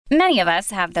Many of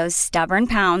us have those stubborn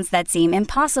pounds that seem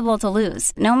impossible to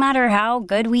lose, no matter how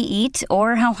good we eat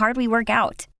or how hard we work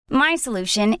out. My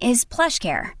solution is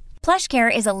PlushCare.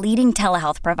 PlushCare is a leading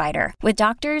telehealth provider with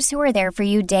doctors who are there for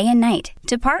you day and night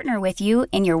to partner with you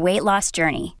in your weight loss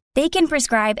journey. They can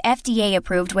prescribe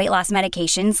FDA-approved weight loss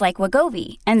medications like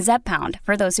Wegovy and Zepbound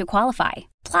for those who qualify.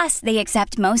 Plus, they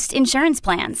accept most insurance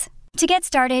plans. To get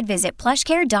started, visit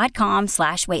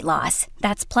plushcare.com/weightloss.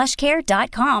 That's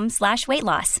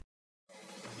plushcare.com/weightloss.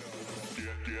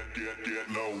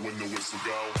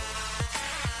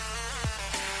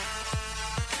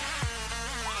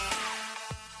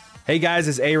 Hey guys,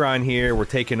 it's Aaron here. We're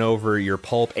taking over your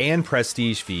Pulp and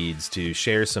Prestige feeds to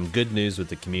share some good news with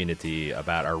the community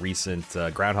about our recent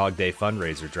Groundhog Day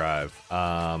fundraiser drive.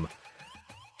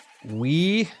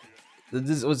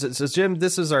 Jim,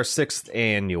 this is our 6th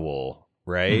annual,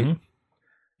 right? Mm-hmm.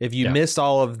 If you missed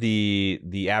all of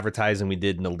the advertising we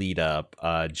did in the lead up,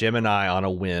 Jim and I, on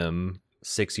a whim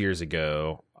 6 years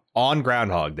ago on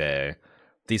Groundhog Day,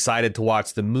 decided to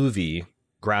watch the movie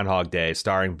Groundhog Day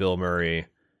starring Bill Murray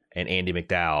and Andy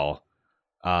McDowell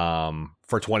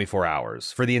for 24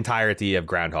 hours for the entirety of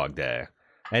Groundhog Day.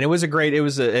 And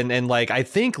I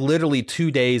think literally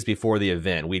 2 days before the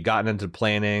event, we'd gotten into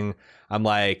planning. I'm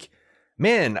like,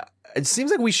 man, it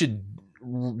seems like we should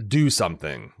do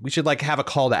something. We should have a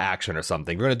call to action or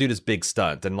something. We're going to do this big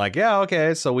stunt. And yeah,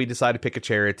 okay. So we decided to pick a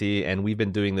charity, and we've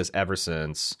been doing this ever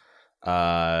since.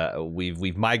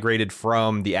 We've migrated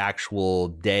from the actual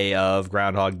day of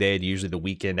Groundhog Day to usually the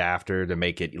weekend after to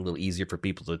make it a little easier for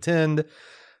people to attend.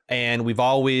 And we've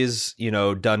always,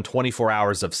 done 24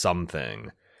 hours of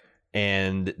something.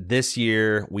 And this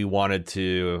year we wanted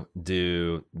to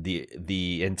do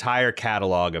the entire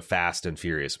catalog of Fast and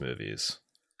Furious movies.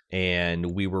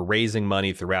 And we were raising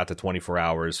money throughout the 24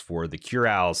 hours for the Cure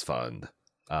Owls Fund,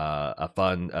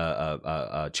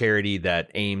 a charity that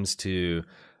aims to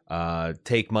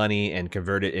take money and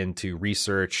convert it into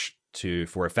research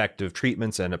for effective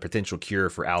treatments and a potential cure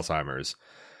for Alzheimer's.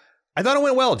 I thought it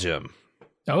went well, Jim.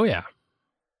 Oh, yeah.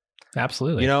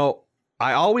 Absolutely.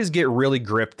 I always get really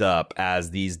gripped up as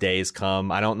these days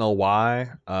come. I don't know why,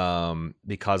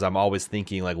 because I'm always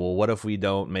thinking well, what if we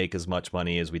don't make as much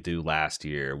money as we do last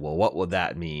year? Well, what would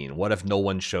that mean? What if no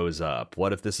one shows up?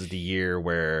 What if this is the year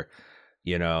where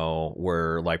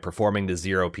we're performing to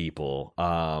 0 people.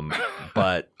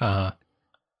 But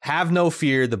have no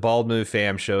fear. The Bald Move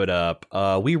fam showed up.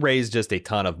 We raised just a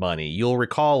ton of money. You'll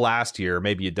recall last year,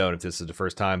 maybe you don't if this is the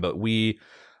first time, but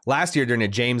last year during a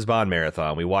James Bond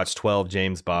marathon, we watched 12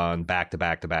 James Bond back to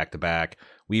back to back to back.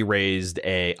 We raised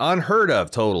a unheard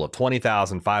of total of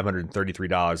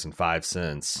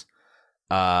 $20,533.05.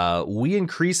 We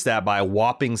increased that by a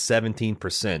whopping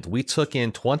 17%. We took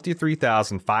in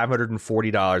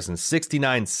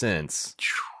 $23,540.69.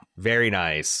 Very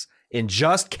nice. In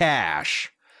just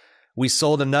cash. We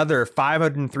sold another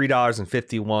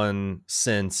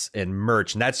 $503.51 in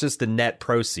merch. And that's just the net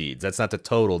proceeds. That's not the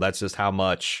total. That's just how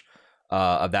much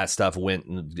of that stuff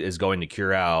is going to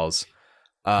Cure Owls.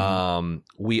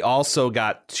 We also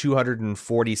got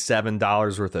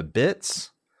 $247 worth of bits.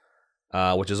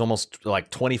 Which is almost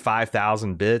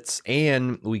 25,000 bits.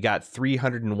 And we got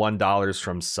 $301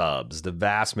 from subs, the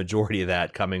vast majority of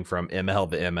that coming from ML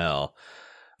to ML,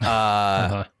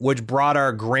 which brought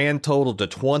our grand total to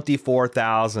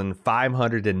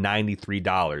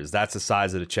 $24,593. That's the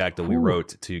size of the check that we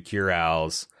wrote to Cure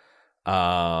Owls.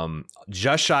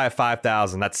 Just shy of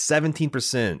 5,000. That's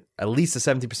 17%, at least a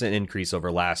 17% increase over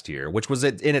last year, which was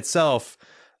in itself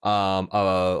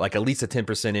at least a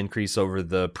 10% increase over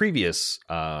the previous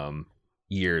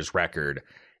year's record.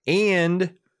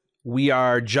 And we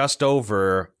are just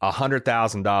over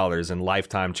 $100,000 in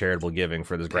lifetime charitable giving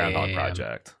for this Groundhog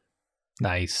Project.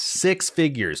 Nice. 6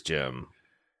 figures, Jim.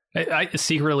 I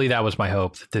secretly, that was my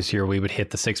hope that this year we would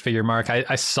hit the 6-figure mark.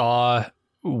 I saw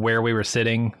where we were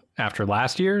sitting after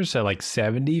last year's at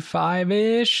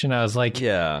 75-ish. And I was like,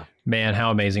 yeah, man,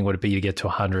 how amazing would it be to get to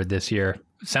 100 this year?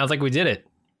 Sounds like we did it.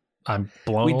 I'm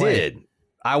blown away. We did.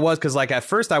 I was, because at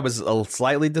first I was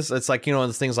slightly it's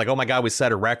those things oh my God, we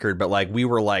set a record, but we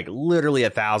were literally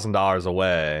 $1,000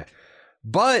 away.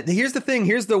 But here's the thing.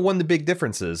 Here's the big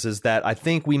differences is that I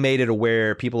think we made it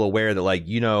people aware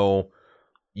that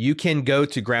you can go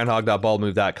to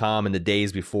groundhog.baldmove.com in the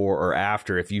days before or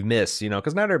after if you miss,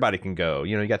 because not everybody can go.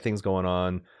 You got things going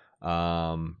on.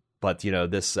 But,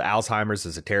 this Alzheimer's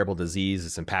is a terrible disease.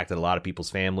 It's impacted a lot of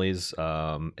people's families.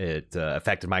 It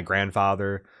affected my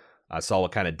grandfather. I saw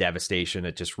what kind of devastation.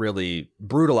 It just really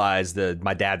brutalized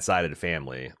my dad's side of the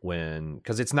family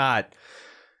because it's not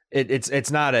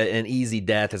it's not an easy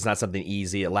death. It's not something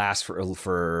easy. It lasts for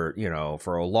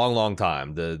a long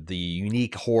time. The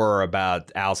unique horror about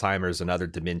Alzheimer's and other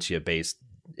dementia based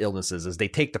illnesses is they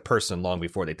take the person long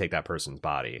before they take that person's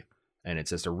body, and it's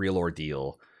just a real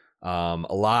ordeal. A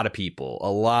lot of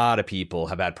people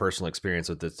have had personal experience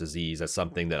with this disease. That's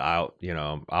something that I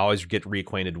always get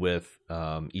reacquainted with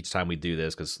each time we do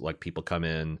this, because like people come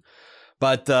in.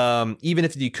 But even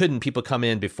if you couldn't, people come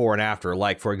in before and after.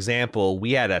 Like, for example,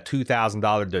 we had a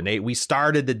 $2,000 donate. We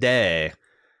started the day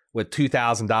with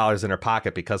 $2,000 in our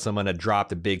pocket because someone had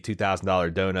dropped a big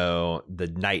 $2,000 dono the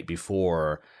night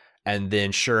before. And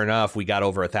then sure enough, we got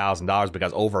over $1,000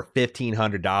 because over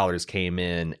 $1,500 came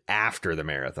in after the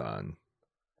marathon.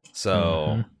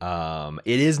 So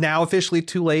it is now officially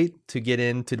too late to get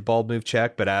into the Bald Move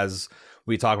check. But as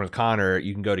we talked with Connor,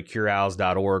 you can go to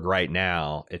cureals.org right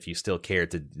now if you still care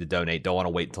to donate. Don't want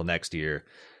to wait until next year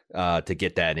to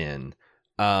get that in.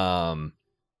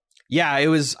 Yeah, it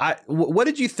was. What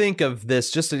did you think of this?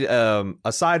 Just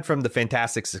aside from the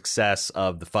fantastic success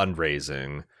of the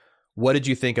fundraising, what did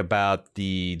you think about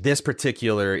this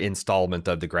particular installment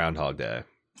of the Groundhog Day?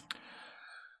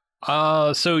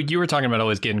 So you were talking about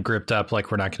always getting gripped up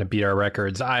like we're not going to beat our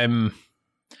records. I'm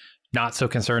not so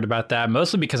concerned about that,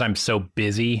 mostly because I'm so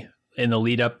busy in the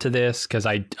lead up to this, because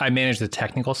I manage the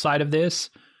technical side of this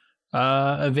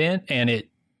event, and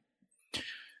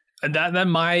that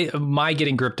my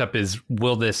getting gripped up is,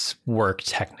 will this work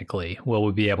technically? Will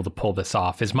we be able to pull this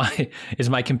off? Is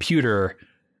my computer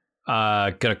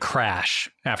gonna crash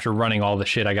after running all the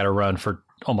shit I got to run for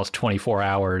almost 24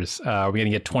 hours? We're gonna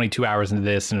get 22 hours into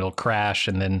this and it'll crash,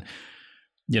 and then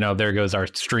there goes our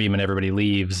stream and everybody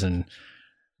leaves and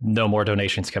no more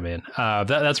donations come in.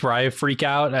 That's where I freak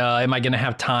out. Am I going to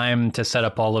have time to set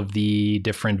up all of the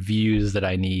different views that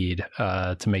I need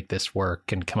to make this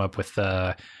work and come up with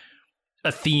a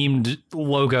themed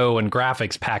logo and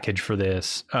graphics package for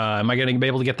this? Am I going to be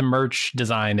able to get the merch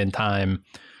designed in time?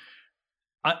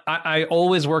 I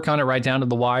always work on it right down to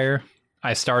the wire.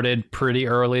 I started pretty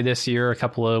early this year, a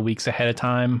couple of weeks ahead of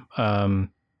time,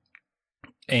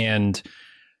 and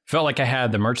felt like I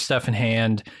had the merch stuff in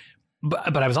hand.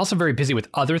 But I was also very busy with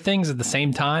other things at the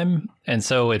same time. And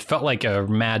so it felt like a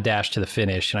mad dash to the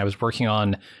finish. And I was working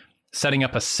on setting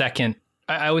up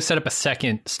I always set up a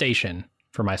second station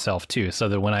for myself too. So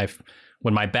that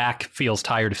when my back feels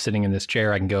tired of sitting in this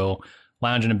chair, I can go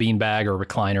lounge in a beanbag or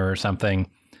recliner or something.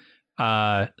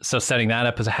 So setting that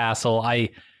up is a hassle.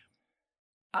 I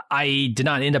did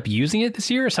not end up using it this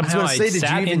year. Somehow I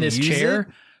sat in this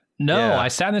chair. No, yeah. I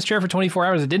sat in this chair for 24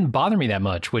 hours. It didn't bother me that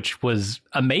much, which was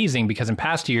amazing because in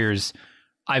past years,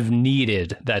 I've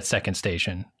needed that second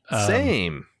station.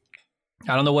 Same.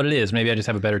 I don't know what it is. Maybe I just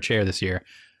have a better chair this year.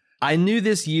 I knew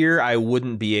this year I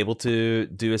wouldn't be able to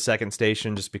do a second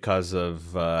station just because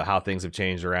of how things have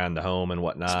changed around the home and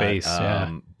whatnot. Space,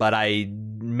 yeah. But I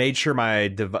made sure my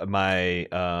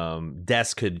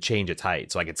desk could change its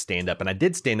height so I could stand up. And I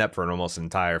did stand up for almost an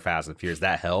entire Fast and Furious.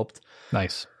 That helped.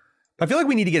 Nice. I feel like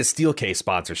we need to get a steel case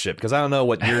sponsorship because I don't know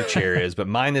what your chair is, but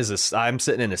mine is I'm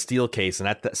sitting in a steel case and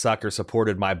that sucker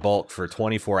supported my bulk for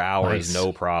 24 hours,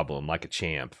 no problem, like a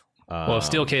champ. Well, if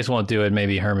steel case won't do it,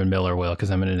 maybe Herman Miller will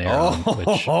because I'm in an Aeron.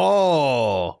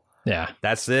 Yeah,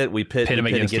 that's it. We pit them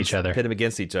against each other. Pit them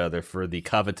against each other for the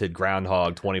coveted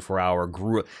Groundhog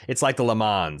 24-hour. It's like the Le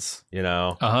Mans,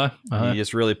 You're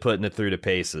just really putting it through the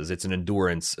paces. It's an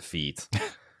endurance feat.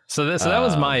 So that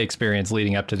was my experience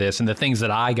leading up to this and the things that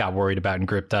I got worried about and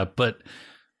gripped up, but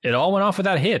it all went off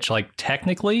without a hitch. Like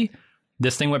technically,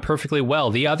 this thing went perfectly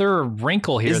well. The other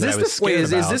wrinkle here that I was scared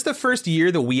about. Is this the first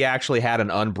year that we actually had an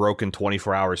unbroken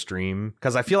 24-hour stream?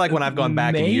 Because I feel like when I've gone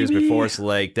back in years before, it's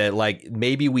like that. Like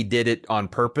maybe we did it on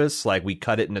purpose, like we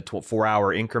cut it into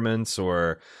 4-hour increments,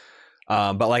 or.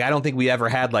 But like I don't think we ever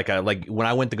had like when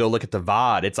I went to go look at the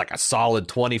VOD, it's like a solid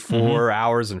 24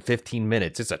 hours and 15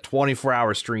 minutes. It's a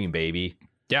 24-hour stream, baby.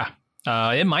 Yeah,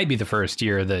 it might be the first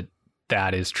year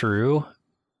that is true.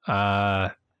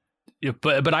 But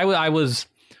I was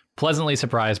pleasantly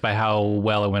surprised by how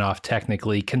well it went off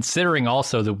technically, considering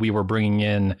also that we were bringing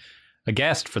in a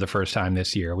guest for the first time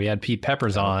this year. We had Pete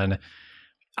Peppers on.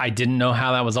 I didn't know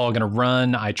how that was all going to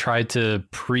run. I tried to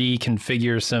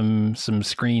pre-configure some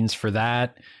screens for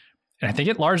that, and I think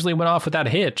it largely went off without a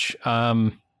hitch.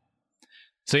 So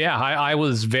yeah, I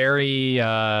was very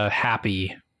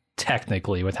happy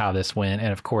technically with how this went,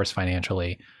 and of course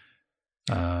financially.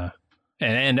 And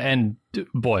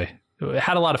boy, it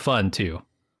had a lot of fun too.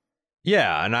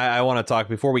 Yeah, and I want to talk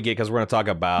before we get, because we're going to talk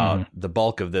about the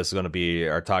bulk of this is going to be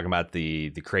talking about the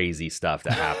crazy stuff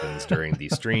that happens during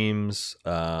these streams.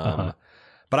 But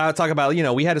But I would talk about,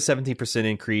 we had a 17%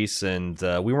 increase, and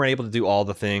we weren't able to do all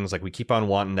the things. Like, we keep on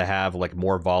wanting to have like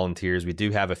more volunteers. We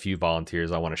do have a few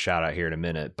volunteers I want to shout out here in a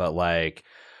minute, but like,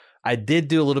 I did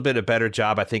do a little bit of better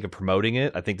job, I think, of promoting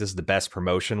it. I think this is the best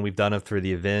promotion we've done through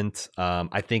the event.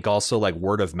 I think also like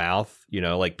word of mouth,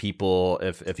 like people,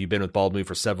 if you've been with Bald Move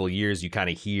for several years, you kind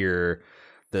of hear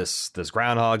this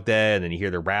Groundhog Day, and then you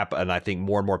hear the rap. And I think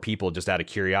more and more people, just out of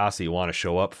curiosity, want to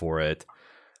show up for it.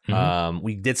 Mm-hmm.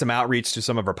 We did some outreach to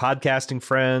some of our podcasting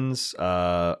friends,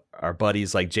 our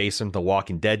buddies like Jason, the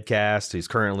Walking Dead cast, who's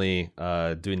currently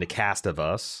doing the Cast of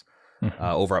Us.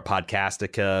 Over at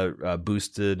Podcastica,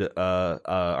 boosted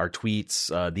our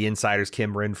tweets. The Insiders,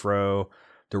 Kim Renfro,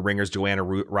 the Ringers, Joanna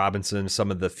Robinson,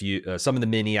 some of the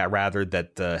many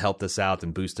that helped us out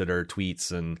and boosted our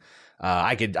tweets, and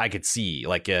I could see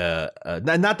like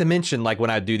not to mention like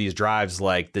when I do these drives,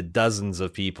 like the dozens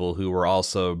of people who were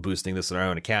also boosting this on their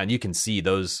own account. You can see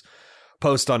those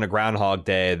post on a Groundhog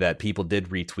Day that people did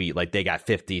retweet, like they got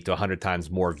 50 to 100 times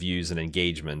more views and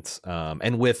engagement.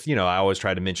 And with, I always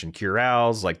try to mention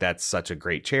Curals, like that's such a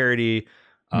great charity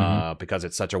because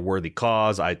it's such a worthy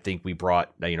cause. I think we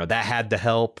brought, that had to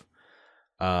help.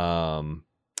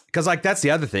 Because like that's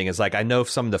the other thing is like I know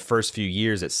some of the first few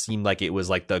years it seemed like it was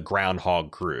like the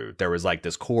Groundhog crew. There was like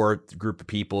this core group of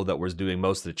people that was doing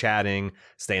most of the chatting,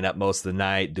 staying up most of the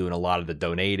night, doing a lot of the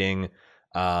donating.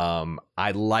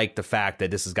 I like the fact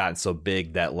that this has gotten so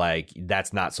big that like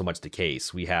that's not so much the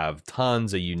case. We have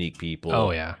tons of unique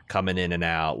people coming in and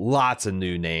out, lots of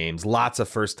new names, lots of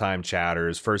first-time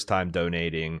chatters, first-time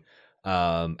donating.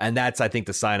 And that's, I think,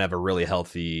 the sign of a really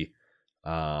healthy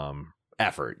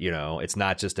effort. It's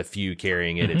not just a few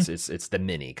carrying it. Mm-hmm. It's the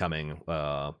many coming.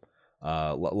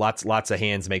 Lots of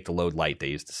hands make the load light, they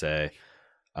used to say.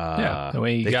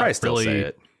 We they probably still say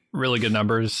it. Really good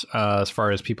numbers as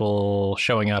far as people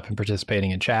showing up and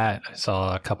participating in chat. I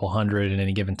saw a couple hundred at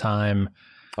any given time.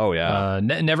 Oh, yeah.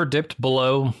 Never dipped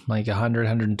below like 100,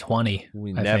 120.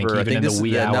 I think this is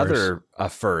another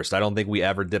first. I don't think we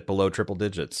ever dipped below triple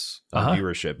digits of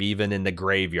viewership, even in the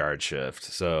graveyard shift.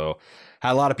 So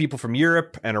had a lot of people from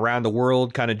Europe and around the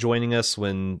world kind of joining us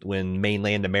when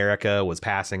mainland America was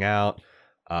passing out.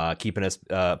 Keeping us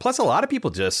plus a lot of people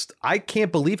I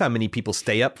can't believe how many people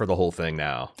stay up for the whole thing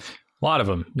now. A lot of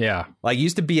them. Yeah. Like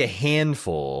used to be a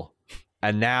handful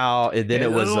and now it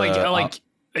was like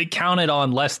it counted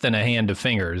on less than a hand of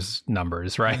fingers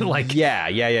numbers, right? Like yeah.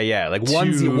 Like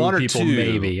one or people two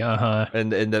maybe.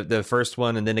 And the first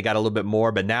one, and then it got a little bit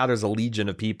more, but now there's a legion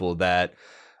of people that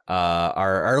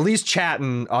are at least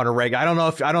chatting on a regular. I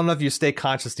don't know if you stay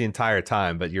conscious the entire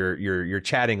time, but you're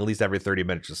chatting at least every 30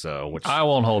 minutes or so. Which I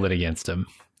won't hold it against him.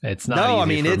 It's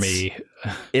not easy for me.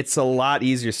 It's a lot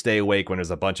easier to stay awake when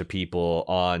there's a bunch of people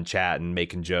on chat and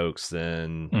making jokes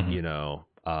than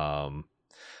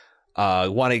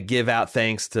want to give out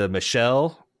thanks to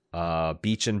Michelle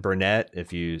Beach and Burnett,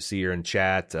 if you see her in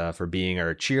chat, for being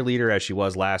our cheerleader as she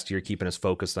was last year, keeping us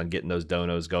focused on getting those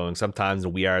donos going. Sometimes in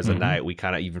the wee hours of night, we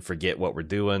kind of even forget what we're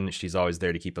doing. She's always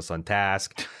there to keep us on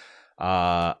task.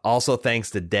 Also, thanks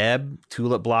to Deb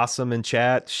Tulip Blossom in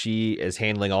chat. She is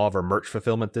handling all of our merch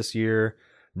fulfillment this year.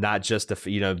 Not just,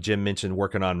 Jim mentioned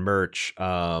working on merch.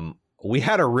 We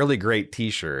had a really great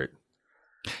t-shirt.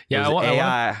 Yeah, I want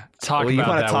to talk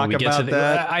about that when we get to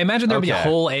that. I imagine there'll be a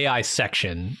whole AI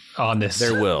section on this.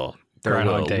 There will. For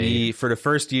the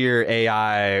first year,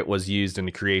 AI was used in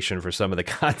the creation for some of the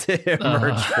content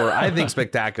merch for, I think,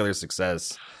 spectacular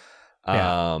success.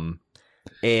 Yeah.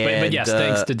 But yes,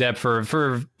 thanks to Deb for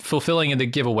fulfilling the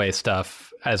giveaway stuff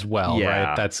as well,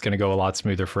 right? That's going to go a lot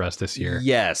smoother for us this year.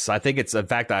 Yes, I think it's, in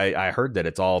fact, I heard that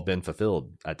it's all been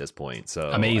fulfilled at this point. So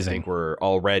amazing. I think we're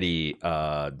already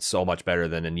so much better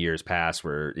than in years past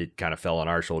where it kind of fell on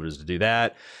our shoulders to do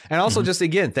that. And also just,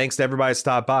 again, thanks to everybody who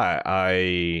stopped by.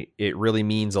 It really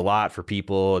means a lot for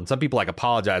people. And some people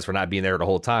apologize for not being there the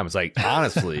whole time. It's like,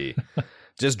 honestly...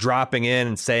 Just dropping in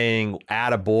and saying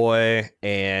attaboy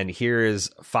and here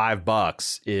is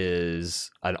 $5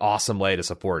 is an awesome way to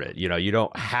support it. You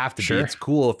don't have to be, it's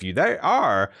cool if you don't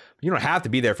have to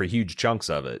be there for huge chunks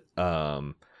of it.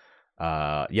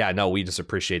 We just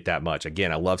appreciate that much.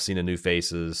 Again, I love seeing the new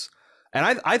faces.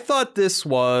 And I thought this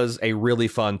was a really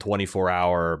fun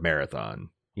 24-hour marathon.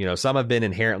 Some have been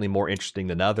inherently more interesting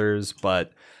than others,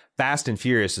 but Fast and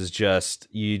Furious is just,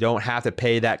 you don't have to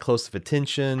pay that close of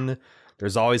attention.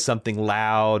 There's always something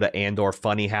loud and or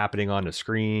funny happening on the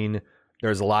screen.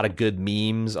 There's a lot of good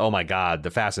memes. Oh my God, the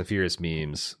Fast and Furious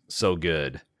memes, so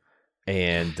good.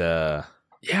 And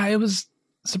it was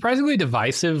surprisingly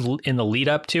divisive in the lead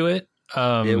up to it.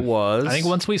 It was. I think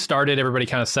once we started, everybody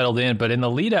kind of settled in, but in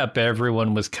the lead up,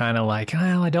 everyone was kind of like,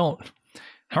 I don't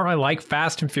I don't really like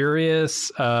Fast and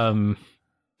Furious. Never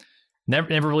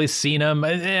really seen them.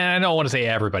 I don't want to say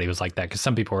everybody was like that, because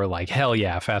some people were like, hell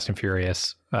yeah, Fast and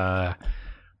Furious. I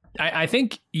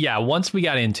think, once we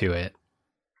got into it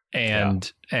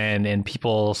and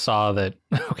people saw that,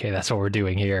 okay, that's what we're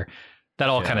doing here, that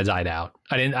all kind of died out.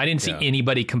 I didn't see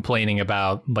anybody complaining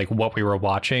about like what we were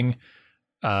watching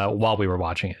while we were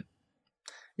watching it.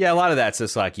 Yeah, a lot of that's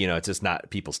just like, it's just not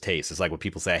people's taste. It's like when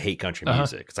people say, I hate country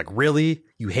music. It's like, really?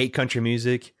 You hate country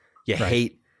music? You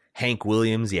hate Hank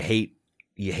Williams? You hate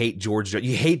George?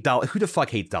 You hate Dolly? Who the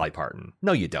fuck hates Dolly Parton?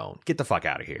 No, you don't. Get the fuck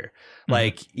out of here. Mm-hmm.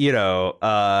 Like, you,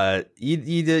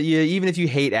 even if you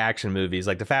hate action movies,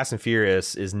 like the Fast and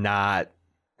Furious is not...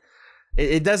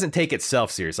 It doesn't take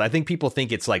itself seriously. I think people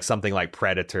think it's like something like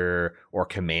Predator or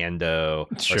Commando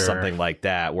or something like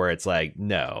that, where it's like,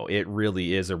 no, it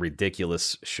really is a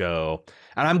ridiculous show.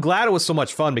 And I'm glad it was so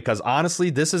much fun, because honestly,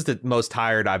 this is the most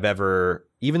tired I've ever,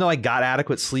 even though I got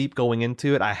adequate sleep going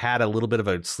into it, I had a little bit of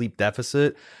a sleep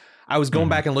deficit. I was going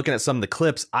back and looking at some of the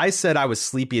clips. I said I was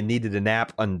sleepy and needed a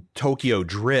nap on Tokyo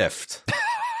Drift.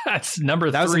 That's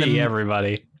number 3,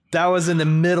 everybody. That was in the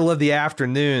middle of the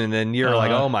afternoon, and you're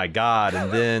like, oh my God.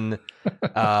 And then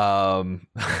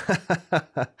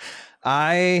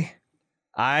I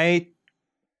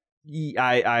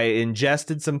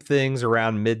ingested some things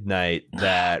around midnight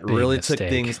that really took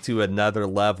things to another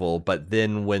level. But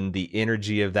then when the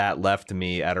energy of that left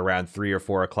me at around 3 or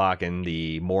 4 o'clock in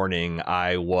the morning,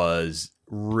 I was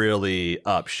really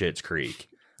up Schitt's Creek.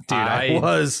 Dude, I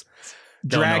was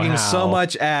dragging so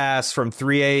much ass from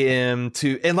 3 a.m.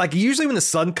 to, and like usually when the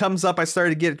sun comes up, I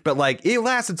started to get it, but like it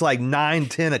lasted to like 9,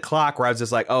 10 o'clock where I was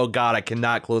just like, oh God, I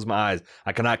cannot close my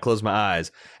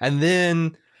eyes. And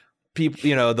then people,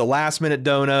 the last minute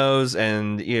donos,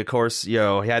 and of course, he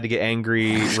had to get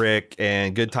Angry Rick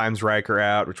and Good Times Riker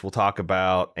out, which we'll talk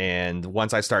about. And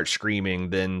once I start screaming,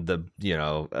 then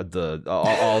all the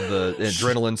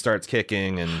adrenaline starts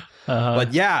kicking. And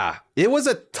but yeah, it was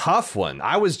a tough one.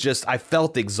 I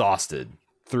felt exhausted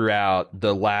throughout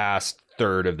the last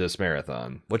third of this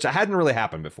marathon, which hadn't really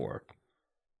happened before.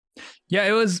 Yeah,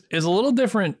 it was a little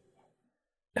different.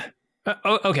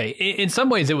 Okay, in some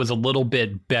ways it was a little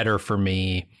bit better for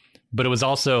me, but it was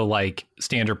also like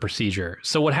standard procedure.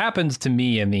 So what happens to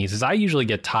me in these is I usually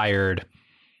get tired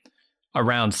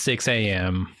around 6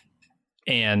 a.m.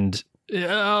 and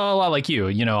a lot like you,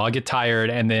 I'll get tired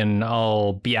and then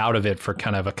I'll be out of it for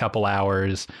kind of a couple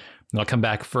hours, and I'll come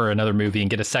back for another movie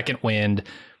and get a second wind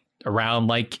around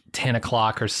like 10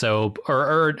 o'clock or so,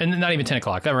 or and not even 10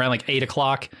 o'clock, around like 8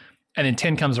 o'clock. And then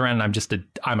 10 comes around and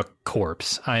I'm a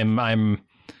corpse. I'm on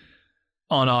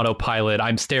autopilot.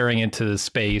 I'm staring into the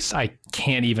space. I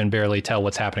can't even barely tell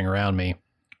what's happening around me.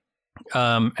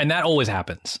 And that always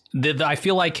happens. I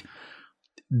feel like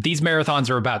these marathons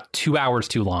are about 2 hours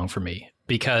too long for me,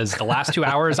 because the last 2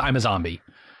 hours I'm a zombie.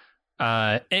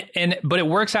 But it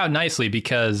works out nicely,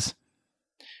 because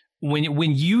when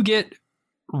you get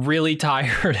really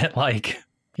tired at like,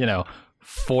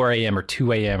 4 a.m. or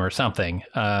 2 a.m. or something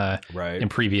in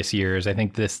previous years. I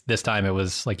think this time it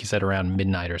was, like you said, around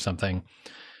midnight or something.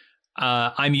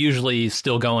 I'm usually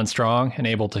still going strong and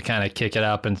able to kind of kick it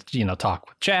up and, talk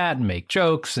with chat and make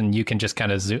jokes, and you can just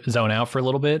kind of zone out for a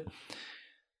little bit.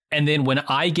 And then when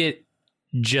I get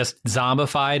just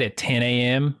zombified at 10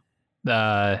 a.m.,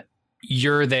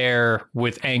 you're there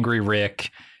with Angry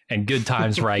Rick and Good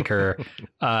Times Riker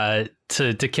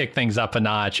to kick things up a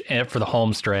notch for the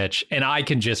home stretch. And I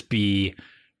can just be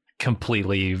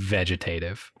completely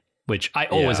vegetative, which I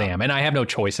always am. And I have no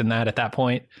choice in that at that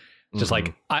point. Just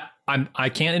like, I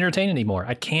can't entertain anymore.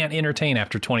 I can't entertain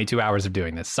after 22 hours of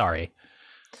doing this. Sorry.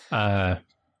 So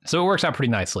it works out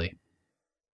pretty nicely.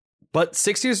 But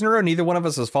 6 years in a row, neither one of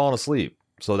us has fallen asleep.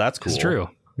 So that's cool. It's true.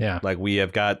 Yeah. Like we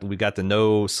got the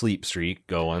no sleep streak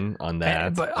going on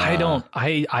that. But I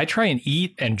try and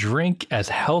eat and drink as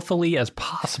healthily as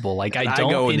possible. Like I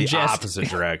don't go in ingest, the opposite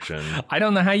direction. I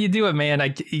don't know how you do it,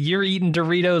 man. You're eating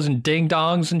Doritos and Ding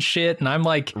Dongs and shit, and I'm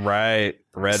like, right,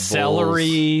 Red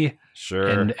celery, Bulls. Sure,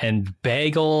 and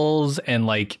bagels and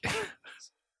like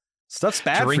stuff's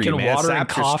bad drinking for you, man. water and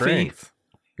coffee.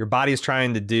 Your body's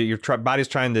trying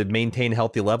to maintain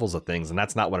healthy levels of things, and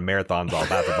that's not what a marathon's all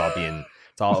about.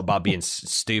 It's all about being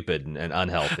stupid and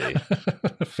unhealthy.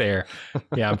 Fair.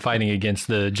 Yeah, I'm fighting against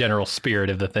the general spirit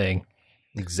of the thing.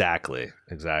 Exactly.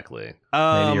 Maybe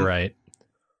you're right.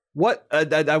 What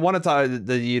I want to talk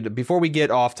before we get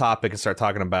off topic and start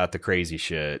talking about the crazy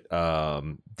shit.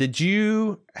 Did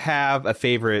you have a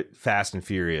favorite Fast and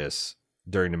Furious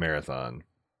during the marathon?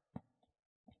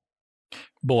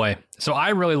 Boy, so I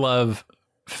really love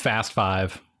Fast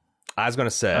 5. I was going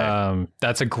to say.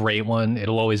 That's a great one.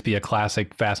 It'll always be a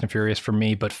classic Fast and Furious for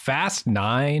me. But Fast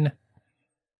 9,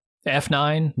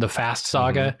 F9, the Fast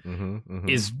saga,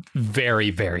 is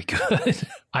very, very good.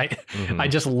 I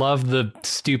just love the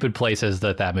stupid places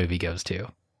that movie goes to.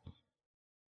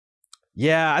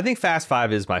 Yeah, I think Fast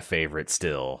 5 is my favorite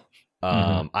still.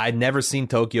 I'd never seen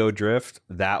Tokyo Drift.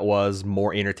 That was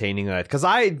more entertaining because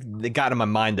it got in my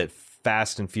mind that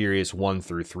Fast and Furious 1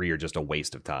 through 3 are just a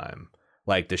waste of time.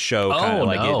 Like the show kind of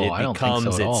it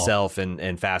becomes itself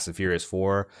in Fast and Furious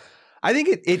 4. I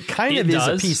think it kind of is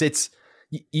a piece. It's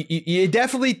it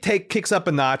definitely kicks up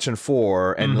a notch in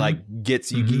 4 and like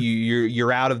gets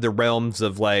you're out of the realms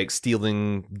of like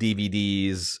stealing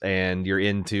DVDs and you're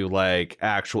into like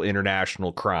actual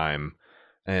international crime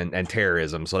and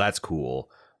terrorism. So that's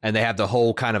cool. And they have the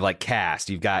whole kind of like cast.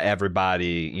 You've got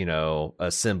everybody,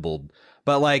 assembled.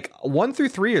 But like 1 through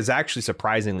 3 is actually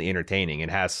surprisingly entertaining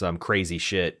and has some crazy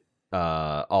shit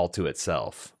all to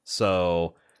itself.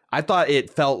 So I thought it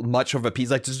felt much of a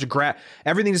piece, like just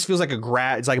everything just feels like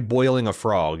it's like boiling a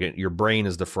frog. Your brain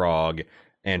is the frog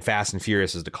and Fast and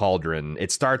Furious is the cauldron.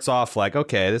 It starts off like,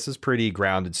 okay, this is pretty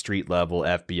grounded street level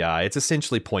FBI. It's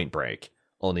essentially Point Break,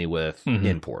 only with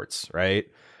imports, right?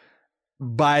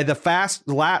 By the last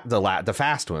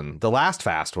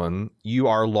Fast one, you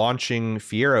are launching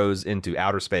Fieros into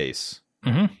outer space,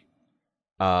 and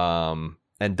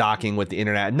docking with the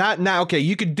internet. Okay,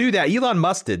 you could do that. Elon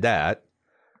Musk did that,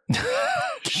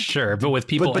 sure, but with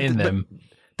people in them.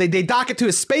 They dock it to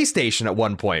a space station at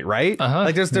one point, right?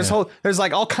 Like there's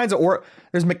like all kinds of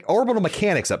there's orbital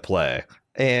mechanics at play,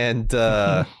 and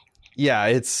yeah,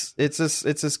 it's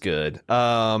just good.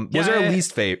 Was there a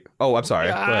least favorite? Oh, I'm sorry.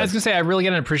 I was gonna say I really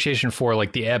get an appreciation for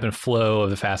like the ebb and flow of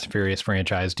the Fast and Furious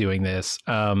franchise doing this.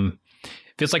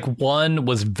 Feels like 1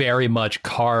 was very much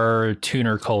car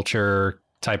tuner culture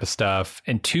type of stuff,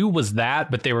 and 2 was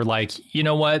that, but they were like, you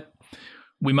know what?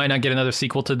 We might not get another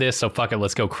sequel to this, so fuck it,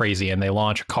 let's go crazy. And they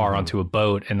launch a car onto a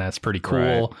boat, and that's pretty cool.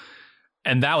 Right.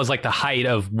 And that was like the height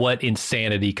of what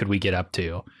insanity could we get up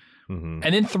to. And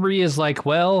then 3 is like,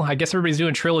 well, I guess everybody's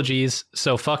doing trilogies,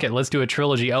 so fuck it, let's do a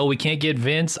trilogy. Oh, we can't get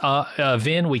Vin,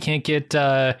 we can't get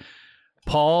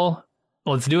Paul.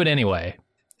 Let's do it anyway.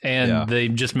 And they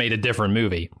just made a different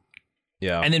movie.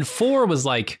 Yeah. And then 4 was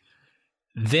like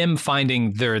them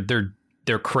finding their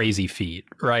crazy feet,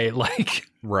 right? Like,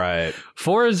 right.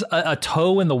 4 is a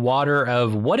toe in the water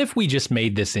of what if we just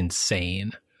made this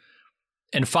insane?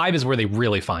 And 5 is where they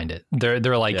really find it.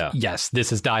 They're like, yes,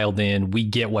 this is dialed in. We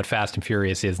get what Fast and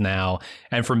Furious is now.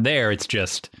 And from there, it's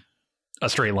just a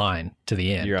straight line to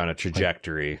the end. You're on a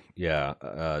trajectory,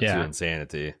 to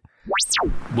insanity.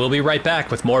 We'll be right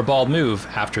back with more Bald Move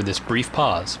after this brief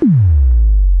pause.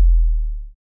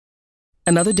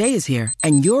 Another day is here,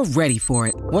 and you're ready for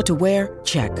it. What to wear?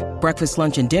 Check. Breakfast,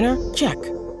 lunch, and dinner? Check.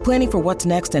 Planning for what's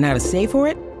next and how to save for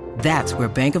it? That's where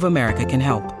Bank of America can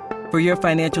help. For your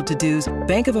financial to-dos,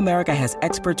 Bank of America has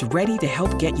experts ready to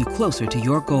help get you closer to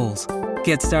your goals.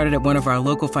 Get started at one of our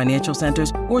local financial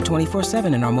centers or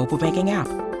 24/7 in our mobile banking app.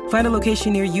 Find a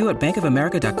location near you at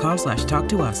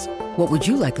bankofamerica.com/talktous. What would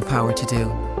you like the power to do?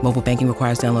 Mobile banking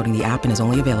requires downloading the app and is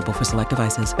only available for select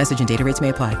devices. Message and data rates may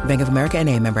apply. Bank of America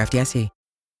N.A., member FDIC.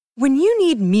 When you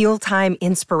need mealtime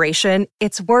inspiration,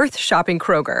 it's worth shopping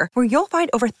Kroger, where you'll find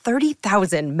over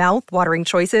 30,000 mouth-watering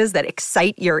choices that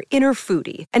excite your inner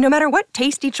foodie. And no matter what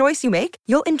tasty choice you make,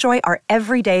 you'll enjoy our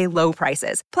everyday low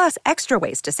prices, plus extra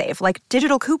ways to save, like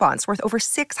digital coupons worth over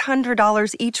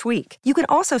 $600 each week. You can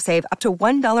also save up to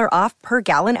 $1 off per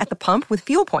gallon at the pump with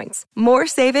fuel points. More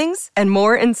savings and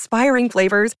more inspiring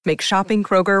flavors make shopping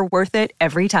Kroger worth it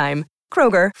every time.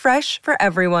 Kroger, fresh for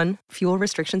everyone. Fuel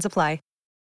restrictions apply.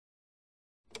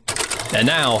 And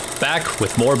now, back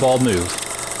with more Bald Move.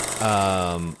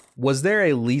 Was there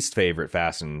a least favorite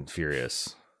Fast and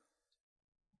Furious?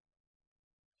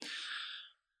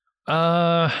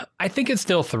 I think it's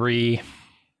still 3.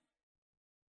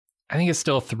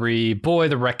 Boy,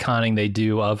 the retconning they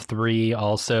do of 3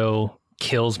 also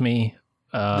kills me.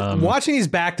 Watching these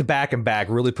back to back and back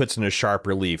really puts into sharp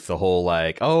relief the whole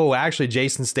like, oh, actually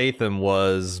Jason Statham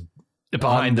was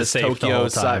behind the safe Tokyo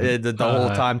the whole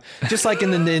time. Just like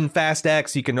in Fast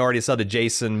X, you can already saw the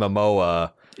Jason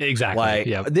Momoa. Exactly. Like,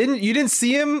 you didn't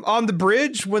see him on the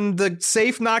bridge when the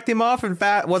safe knocked him off? And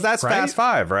that's Fast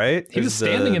 5, right? He was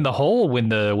standing in the hole when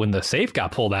the safe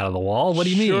got pulled out of the wall. What do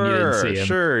you mean you didn't see him?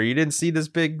 Sure, you didn't see this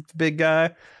big guy.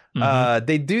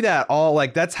 They do that all,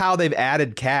 like, that's how they've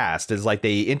added cast, is like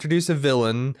they introduce a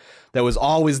villain that was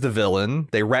always the villain.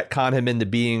 They retcon him into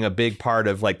being a big part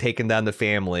of like taking down the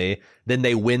family. Then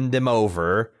they win them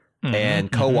over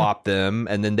and co-opt them,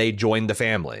 and then they join the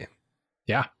family.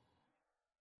 Yeah.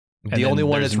 The only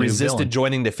one that's resisted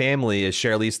joining the family is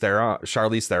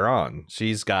Charlize Theron.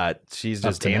 She's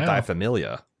just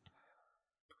anti-familia.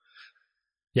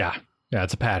 Yeah,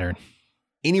 it's a pattern.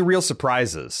 Any real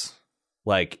surprises,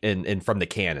 like in from the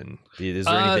canon? Is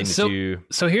there anything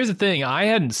So here's the thing: I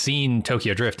hadn't seen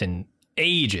Tokyo Drift in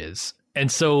ages,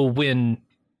 and so when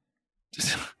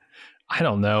I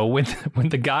don't know when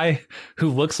the guy who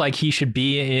looks like he should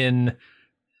be in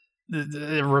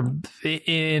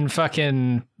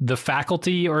fucking The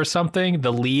Faculty or something,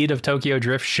 the lead of Tokyo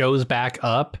Drift shows back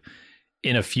up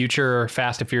in a future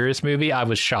Fast and Furious movie, I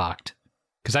was shocked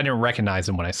because I didn't recognize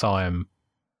him when I saw him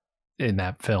in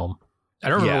that film. I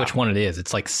don't remember which one it is.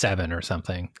 It's like 7 or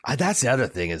something. That's the other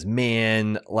thing is,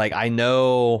 man, like I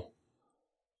know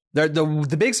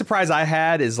the big surprise I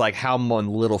had is like how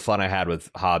little fun I had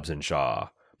with Hobbs and Shaw.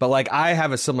 But like I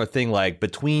have a similar thing, like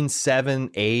between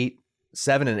 7 and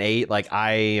 8, like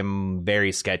I am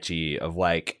very sketchy of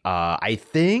like I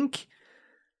think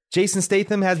Jason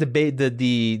Statham has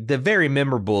the very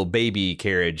memorable baby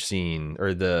carriage scene,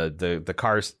 or the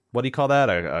car, what do you call that,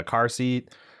 a car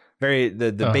seat,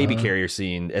 the baby carrier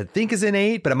scene, I think is in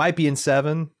 8, but it might be in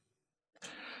 7.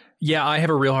 Yeah, I have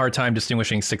a real hard time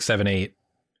distinguishing 6, 7, 8.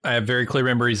 I have very clear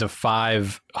memories of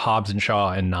 5, Hobbs and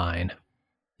Shaw, and 9.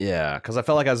 Yeah, because I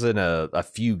felt like I was in a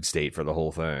fugue state for the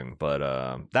whole thing. But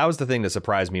that was the thing that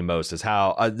surprised me most, is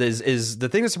how is the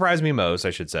thing that surprised me most, I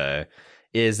should say,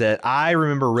 is that I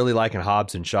remember really liking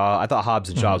Hobbs and Shaw. I thought Hobbs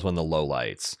and Shaw was one of the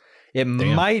lowlights. It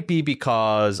might be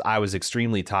because I was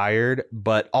extremely tired,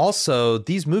 but also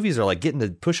these movies are like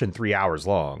pushing 3 hours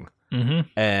long. Mm-hmm.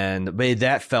 And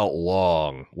that felt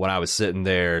long when I was sitting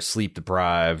there sleep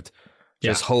deprived.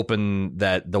 Just hoping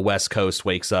that the West Coast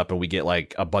wakes up and we get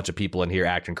like a bunch of people in here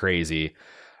acting crazy.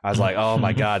 I was like, oh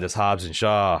my God, this Hobbs and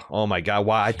Shaw. Oh my God.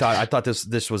 Why? I thought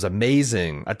this was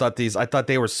amazing. I thought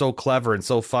they were so clever and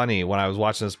so funny when I was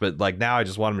watching this, but like now I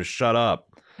just want them to shut up.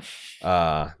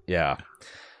 Yeah.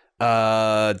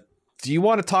 Do you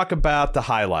want to talk about the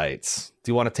highlights?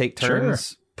 Do you want to take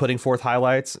turns putting forth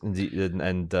highlights?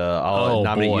 And I'll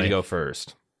nominate you to go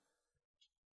first.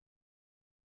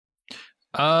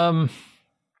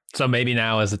 So maybe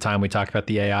now is the time we talk about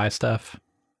the AI stuff.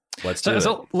 Let's do it.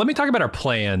 So let me talk about our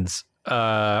plans,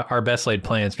 our best laid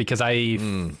plans, because I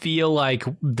feel like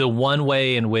the one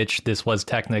way in which this was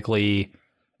not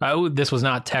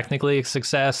technically a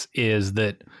success is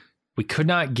that we could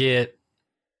not get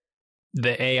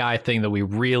the AI thing that we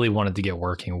really wanted to get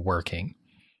working.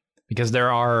 Because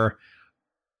there are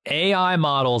AI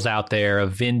models out there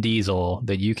of Vin Diesel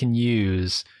that you can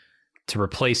use to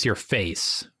replace your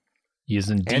face.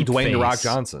 Using deep and Dwayne face. The Rock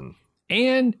Johnson.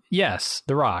 And yes,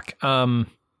 The Rock.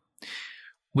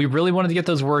 We really wanted to get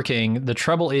those working. The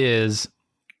trouble is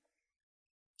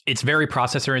it's very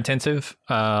processor intensive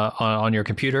on your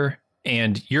computer.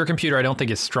 And your computer, I don't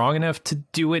think, is strong enough to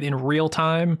do it in real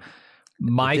time.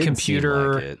 My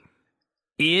computer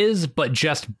is, but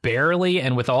just barely.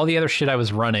 And with all the other shit I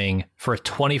was running for a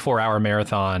 24-hour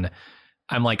marathon,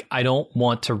 I'm like, I don't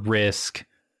want to risk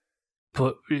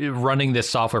running this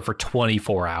software for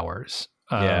 24 hours.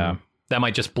 That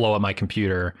might just blow up my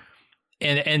computer.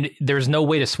 And there's no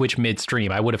way to switch midstream.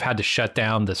 I would have had to shut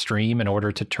down the stream in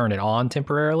order to turn it on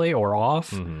temporarily or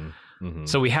off. Mm-hmm. Mm-hmm.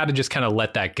 So we had to just kind of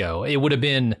let that go. It would have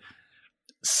been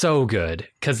so good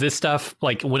because this stuff,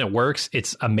 like when it works,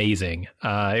 it's amazing.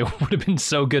 It would have been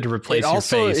so good to replace your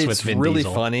face with Vin Diesel. It's really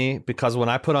funny because when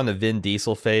I put on the Vin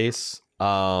Diesel face,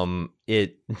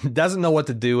 it doesn't know what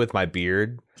to do with my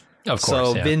beard. Of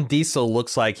course, so Vin Diesel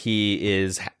looks like he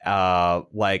is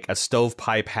like a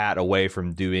stovepipe hat away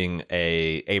from doing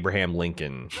a Abraham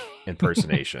Lincoln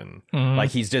impersonation. Mm-hmm.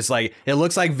 Like he's just like it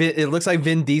looks like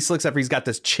Vin Diesel, except for he's got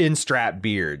this chin strap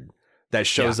beard that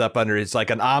shows up under. It's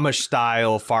like an Amish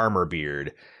style farmer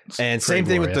beard. And same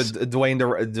thing with the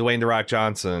Dwayne The Rock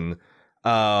Johnson.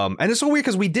 And it's so weird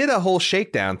because we did a whole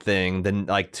shakedown thing then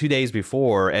like 2 days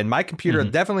before, and my computer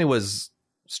definitely was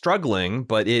struggling,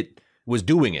 but it was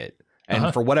doing it.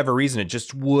 And for whatever reason, it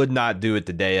just would not do it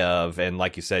the day of. And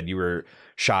like you said, you were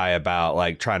shy about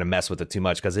like trying to mess with it too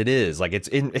much because it is like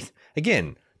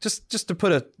again, just to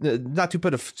put not to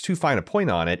put too fine a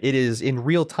point on it. It is in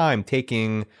real time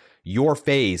taking your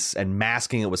face and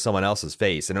masking it with someone else's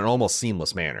face in an almost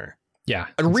seamless manner. Yeah.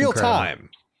 In real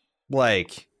time.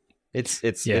 Like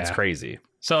It's crazy.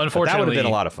 So unfortunately, that would have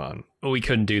been a lot of fun. We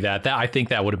couldn't do that. I think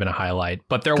that would have been a highlight.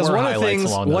 But there were highlights along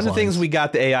those lines. One of the things we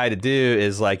got the AI to do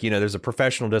is like, there's a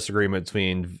professional disagreement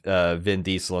between Vin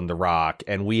Diesel and The Rock,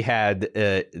 and we had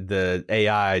the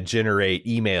AI generate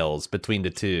emails between the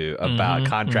two about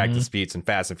contract disputes and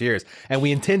Fast and Furious, and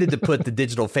we intended to put the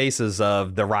digital faces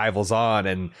of the rivals on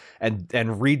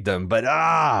and read them,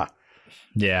 but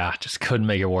yeah, just couldn't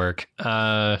make it work.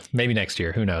 Maybe next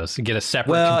year, who knows? Get a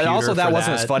separate computer. And also that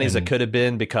wasn't as funny as it could have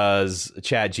been, because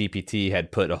ChatGPT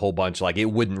had put a whole bunch, like, it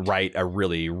wouldn't write a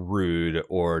really rude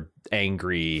or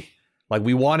angry, like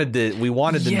we wanted them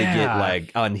to get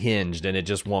like unhinged, and it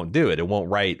just won't do it. It won't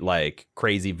write like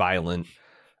crazy, violent,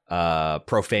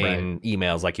 profane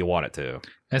emails like you want it to.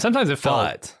 And sometimes it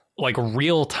felt like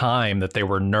real time that they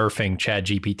were nerfing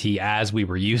ChatGPT as we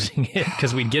were using it,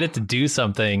 because we'd get it to do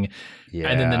something,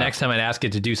 and then the next time I'd ask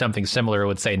it to do something similar, it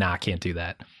would say, "Nah, I can't do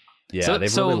that." Yeah,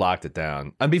 they've really locked it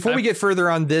down. And before we get further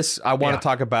on this, I want to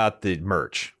talk about the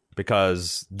merch,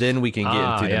 because then we can get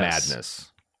into the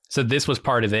madness. So this was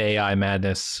part of the AI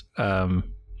madness that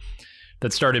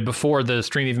started before the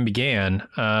stream even began.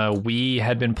 We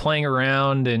had been playing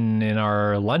around in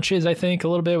our lunches, I think, a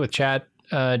little bit with Chat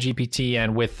GPT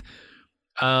and with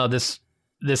this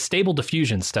Stable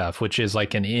Diffusion stuff, which is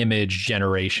like an image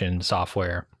generation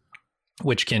software,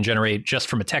 which can generate just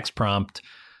from a text prompt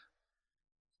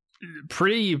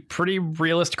pretty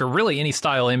realistic, or really any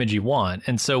style image you want.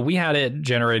 And so we had it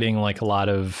generating like a lot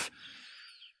of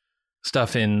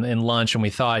stuff in lunch, and we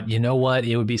thought, you know what,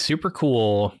 it would be super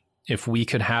cool if we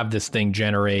could have this thing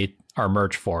generate our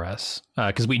merch for us,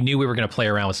 because we knew we were going to play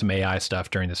around with some AI stuff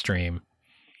during the stream.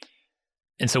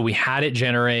 And so we had it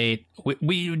generate,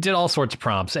 we did all sorts of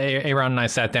prompts. Aaron and I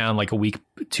sat down like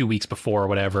 2 weeks before or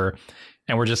whatever,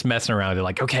 and we're just messing around. They're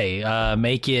like, okay,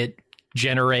 make it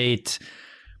generate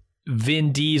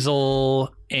Vin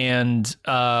Diesel and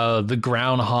the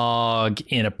Groundhog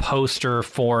in a poster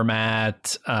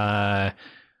format as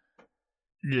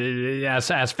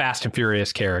Fast and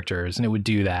Furious characters. And it would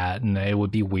do that, and it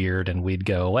would be weird, and we'd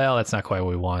go, well, that's not quite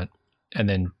what we want, and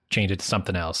then change it to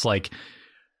something else. Like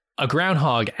a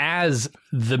groundhog as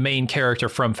the main character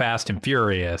from Fast and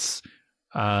Furious,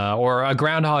 or a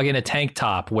groundhog in a tank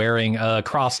top wearing a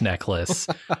cross necklace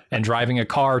and driving a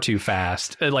car too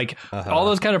fast, like all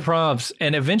those kind of prompts.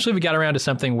 And eventually we got around to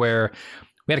something where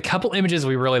we had a couple images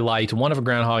we really liked, one of a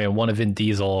groundhog and one of Vin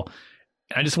Diesel.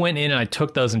 And I just went in and I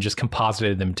took those and just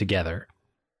composited them together,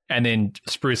 and then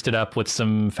spruced it up with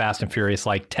some Fast and Furious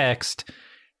like text,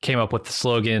 came up with the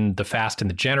slogan, "The Fast and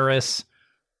the Generous."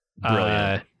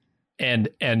 Brilliant. And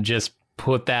just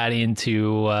put that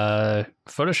into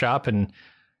Photoshop and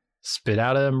spit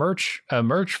out a merch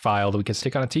file that we can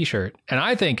stick on a t-shirt. And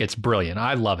I think it's brilliant.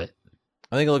 I love it.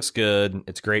 I think it looks good.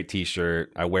 It's a great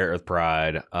t-shirt. I wear it with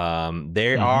pride.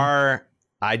 I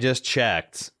just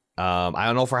checked. I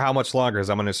don't know for how much longer,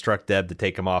 because I'm going to instruct Deb to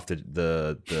take them off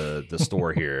the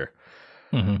store here.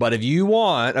 But if you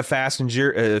want a Fast and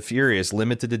Furious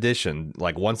limited edition,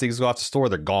 like once these go off the store,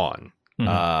 they're gone.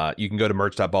 You can go to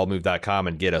merch.baldmove.com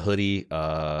and get a hoodie,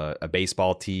 a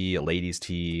baseball tee, a ladies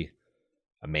tee,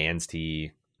 a man's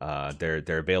tee. They're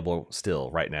available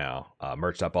still right now.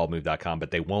 Merch.baldmove.com,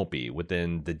 but they won't be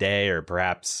within the day, or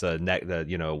perhaps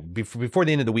before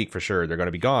the end of the week for sure. They're going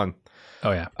to be gone.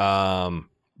 Oh yeah.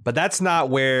 But that's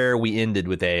not where we ended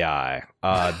with AI.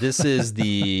 This is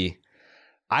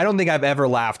I don't think I've ever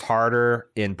laughed harder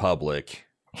in public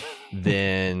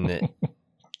than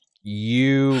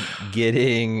you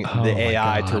getting the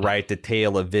AI to write the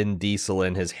tale of Vin Diesel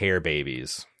and his hair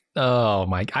babies. Oh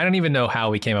my! I don't even know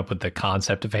how we came up with the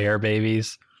concept of hair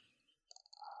babies.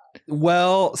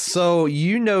 Well, so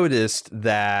you noticed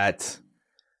that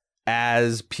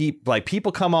as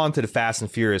people come on to the Fast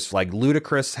and Furious, like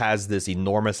Ludacris has this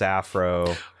enormous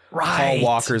afro. Right. Paul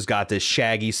Walker's got this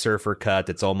shaggy surfer cut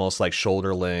that's almost like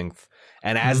shoulder length.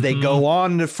 And as they go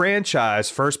on the franchise,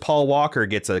 first Paul Walker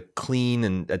gets a clean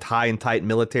and a high and tight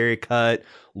military cut.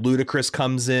 Ludacris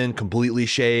comes in completely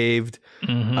shaved.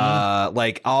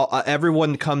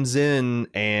 Everyone comes in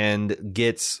and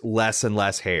gets less and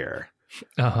less hair.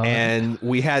 And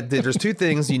there's two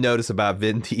things you notice about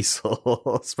Vin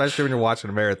Diesel, especially when you're watching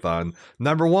a marathon.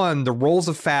 Number one, the rolls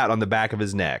of fat on the back of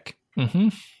his neck.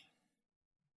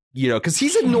 Because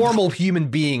he's a normal human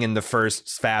being in the first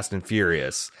Fast and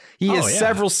Furious. He is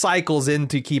several cycles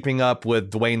into keeping up with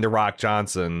Dwayne "The Rock"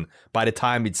 Johnson by the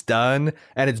time it's done,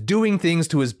 and it's doing things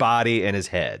to his body and his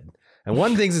head. And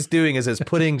one of the things it's doing is it's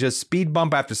putting just speed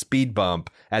bump after speed bump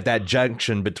at that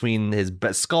junction between his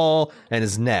skull and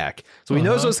his neck. So he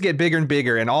knows those to get bigger and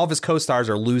bigger, and all of his co-stars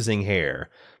are losing hair.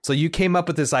 So you came up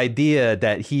with this idea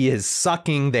that he is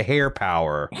sucking the hair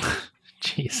power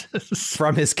Jesus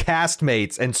from his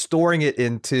castmates and storing it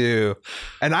into,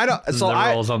 and I don't.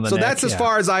 So that's as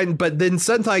far as I. But then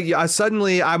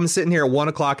suddenly I'm sitting here at 1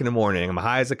 o'clock in the morning. I'm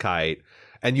high as a kite,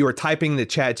 and you were typing the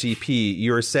ChatGPT.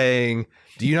 You were saying,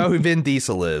 "Do you know who Vin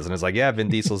Diesel is?" And it's like, "Yeah, Vin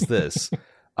Diesel's this."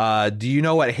 Do you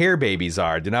know what hair babies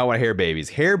are? Do you know what hair babies?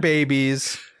 Hair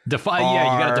babies. Define.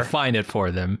 Yeah, you got to define it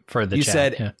for them for the. You chat.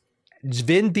 Said. Yeah.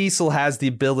 Vin Diesel has the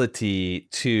ability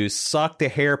to suck the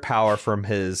hair power from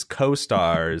his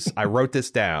co-stars. I wrote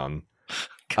this down.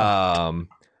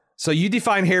 So you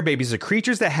define hair babies as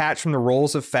creatures that hatch from the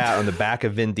rolls of fat on the back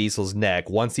of Vin Diesel's neck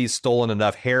once he's stolen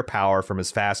enough hair power from his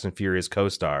Fast and Furious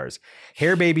co-stars.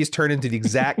 Hair babies turn into the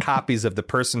exact copies of the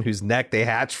person whose neck they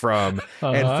hatch from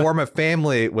and form a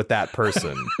family with that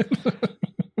person.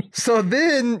 So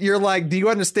then you're like, do you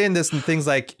understand this? And things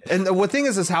like, and the thing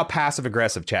is how passive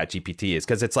aggressive ChatGPT is,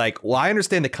 because it's like, well, I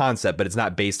understand the concept, but it's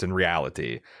not based in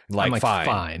reality. Like,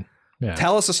 fine. Yeah.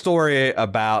 Tell us a story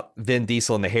about Vin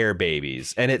Diesel and the hair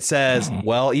babies. And it says,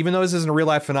 well, even though this isn't a real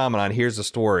life phenomenon, here's the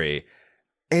story.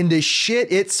 And the shit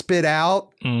it spit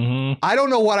out, I don't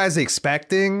know what I was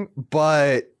expecting,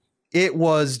 but it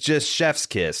was just chef's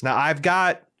kiss. Now, I've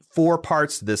got 4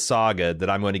 parts to this saga that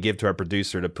I'm going to give to our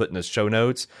producer to put in the show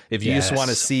notes. If you just want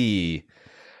to see.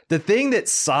 The thing that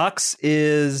sucks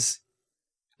is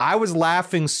I was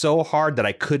laughing so hard that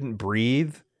I couldn't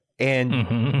breathe.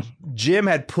 And Jim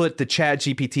had put the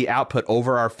ChatGPT output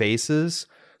over our faces.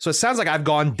 So it sounds like I've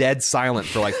gone dead silent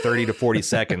for like 30 to 40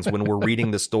 seconds when we're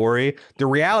reading the story. The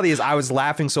reality is I was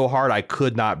laughing so hard I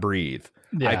could not breathe.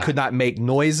 Yeah. I could not make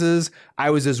noises. I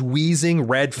was just wheezing,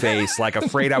 red face, like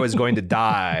afraid I was going to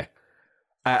die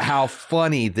at how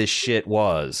funny this shit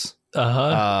was.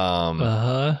 Oh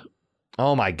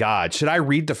my God. Should I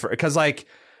read the first? Because like,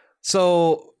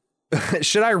 so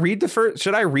should I read the first?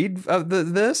 Should I read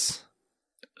this?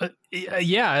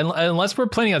 Yeah. Unless we're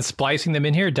planning on splicing them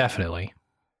in here. Definitely.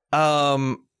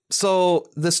 So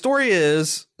the story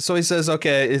is, so he says,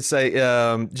 okay, it's like,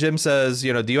 Jim says,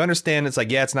 you know, do you understand? It's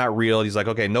like, yeah, it's not real. He's like,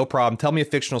 okay, no problem. Tell me a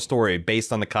fictional story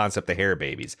based on the concept of hair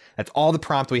babies. That's all the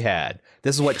prompt we had.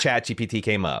 This is what ChatGPT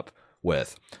came up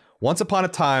with. Once upon a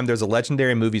time, there's a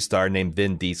legendary movie star named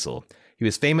Vin Diesel. He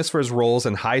was famous for his roles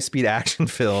in high-speed action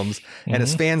films, and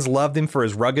his fans loved him for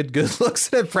his rugged good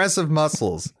looks and impressive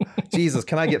muscles. Jesus,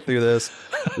 can I get through this?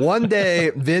 One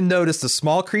day, Vin noticed the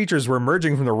small creatures were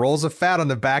emerging from the rolls of fat on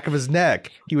the back of his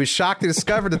neck. He was shocked to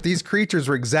discover that these creatures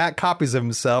were exact copies of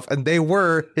himself, and they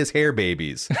were his hair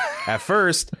babies. At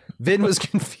first, Vin was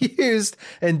confused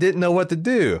and didn't know what to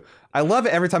do. I love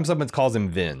it every time someone calls him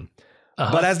Vin.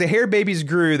 But as the hair babies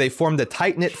grew, they formed a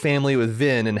tight-knit family with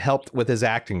Vin and helped with his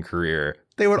acting career.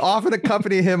 They would often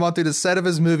accompany him onto the set of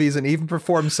his movies and even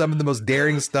perform some of the most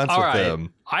daring stunts with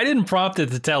him. I didn't prompt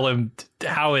it to tell him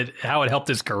how it helped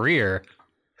his career.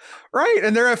 Right,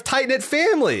 and they're a tight-knit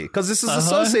family because this is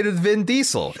associated with Vin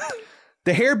Diesel.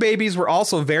 The hair babies were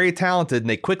also very talented, and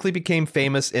they quickly became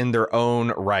famous in their own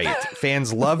right.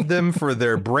 Fans loved them for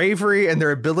their bravery and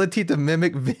their ability to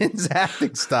mimic Vin's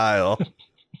acting style.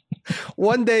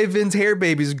 One day, Vin's hair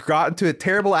babies got into a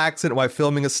terrible accident while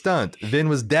filming a stunt. Vin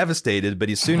was devastated, but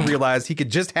he soon realized he could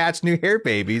just hatch new hair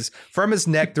babies from his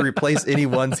neck to replace any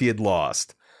ones he had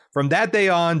lost. From that day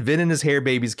on, Vin and his hair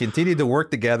babies continued to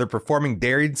work together, performing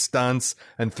daring stunts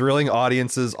and thrilling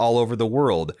audiences all over the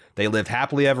world. They lived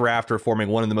happily ever after, forming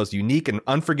one of the most unique and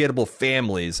unforgettable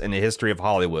families in the history of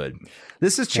Hollywood.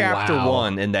 This is chapter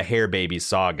 1 in the hair baby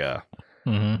saga.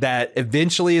 That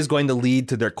eventually is going to lead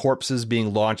to their corpses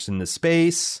being launched into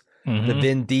space. The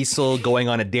Vin Diesel going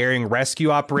on a daring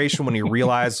rescue operation when he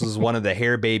realizes one of the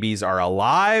hair babies are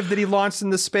alive that he launched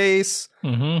into space.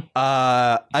 Again,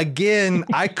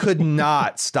 I could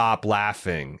not stop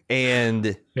laughing.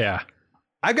 And yeah,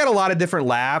 I've got a lot of different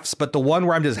laughs, but the one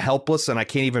where I'm just helpless and I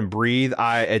can't even breathe,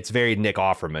 it's very Nick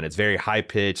Offerman. It's very high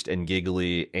pitched and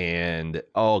giggly, and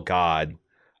oh God.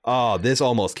 Oh, this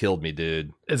almost killed me,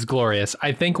 dude. It's glorious.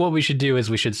 I think what we should do is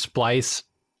we should splice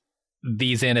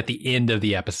these in at the end of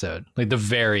the episode, like the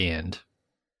very end.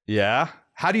 Yeah.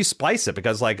 How do you splice it?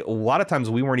 Because like a lot of times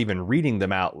we weren't even reading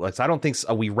them out. Like, I don't think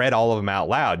we read all of them out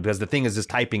loud because the thing is just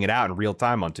typing it out in real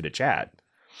time onto the chat.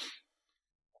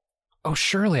 Oh,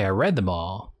 surely I read them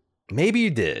all. Maybe you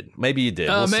did. Maybe you did.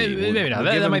 Maybe not.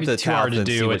 That might be too hard to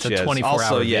do. It's a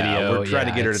 24-hour video. We're trying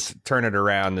to get her to turn it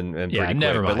around and pretty quick.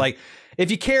 Never mind. But like, if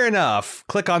you care enough,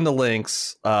 click on the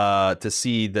links to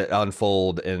see the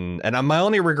unfold. And my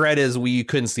only regret is you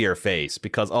couldn't see her face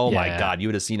because, my God, you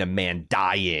would have seen a man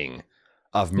dying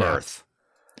of mirth.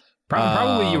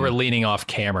 Probably you were leaning off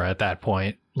camera at that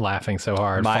point. laughing so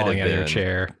hard, falling out of your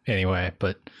chair anyway.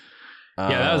 But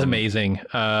yeah, that was amazing.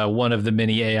 One of the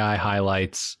many AI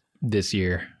highlights this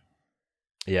year.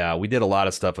 Yeah, we did a lot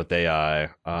of stuff with AI.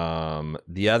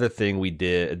 The other thing we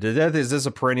did, is this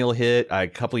a perennial hit? A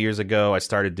couple years ago, I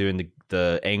started doing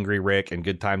the Angry Rick and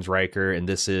Good Times Riker, and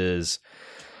this is...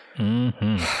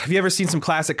 Have you ever seen some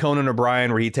classic Conan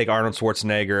O'Brien where he'd take Arnold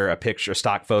Schwarzenegger, a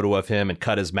stock photo of him, and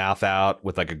cut his mouth out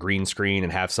with like a green screen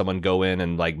and have someone go in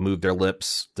and like move their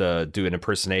lips to do an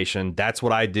impersonation? That's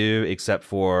what I do, except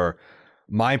for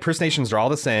my impersonations are all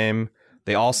the same.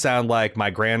 They all sound like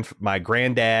my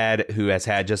granddad who has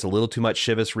had just a little too much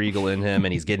Chivas Regal in him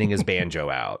and he's getting his banjo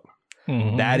out.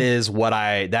 That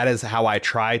is how I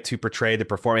try to portray the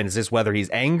performance. Is this whether he's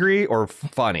angry or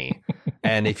funny?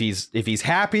 And if he's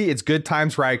happy, it's Good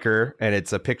Times Riker, and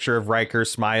it's a picture of Riker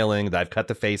smiling that I've cut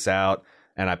the face out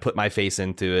and I put my face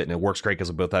into it, and it works great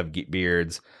because we both have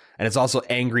beards. And it's also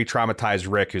angry,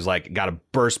 traumatized Rick, who's like got a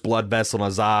burst blood vessel in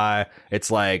his eye. It's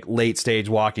like late stage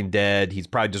Walking Dead. He's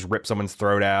probably just ripped someone's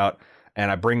throat out, and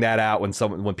I bring that out when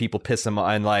people piss him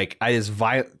on. And like I just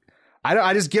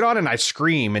get on and I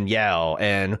scream and yell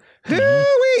and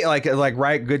hoo-wee, like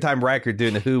right, Good Time Riker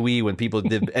doing the hoo-wee when people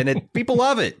did, and people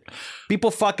love it. People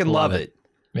fucking love it.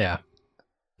 Yeah.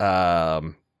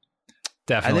 Definitely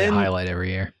a highlight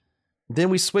every year. Then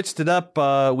we switched it up.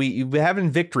 We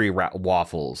having victory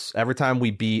waffles. Every time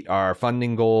we beat our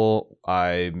funding goal,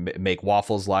 I make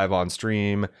waffles live on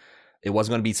stream. It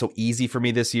wasn't going to be so easy for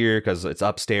me this year because it's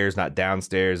upstairs, not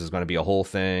downstairs. It's going to be a whole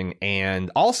thing. And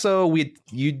also,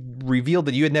 you revealed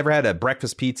that you had never had a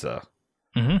breakfast pizza.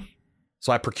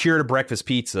 So I procured a breakfast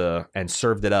pizza and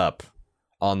served it up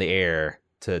on the air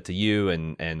to you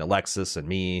and Alexis and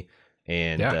me.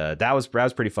 And that was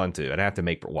pretty fun, too. I didn't have to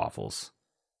make waffles.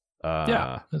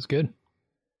 Yeah, that's good.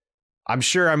 I'm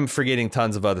sure I'm forgetting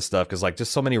tons of other stuff because like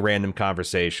just so many random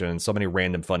conversations, so many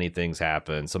random funny things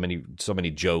happen, so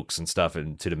many jokes and stuff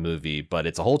into the movie. But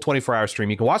it's a whole 24-hour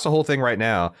stream. You can watch the whole thing right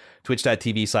now,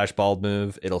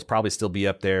 twitch.tv/baldmove. It'll probably still be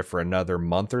up there for another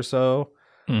month or so.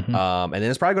 And then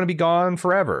it's probably going to be gone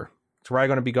forever.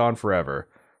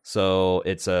 So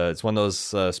it's one of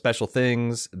those special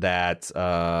things that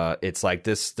it's like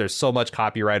this. There's so much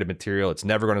copyrighted material. It's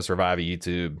never going to survive a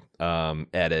YouTube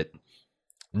edit.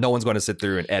 No one's going to sit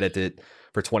through and edit it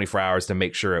for 24 hours to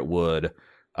make sure it would.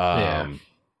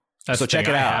 So check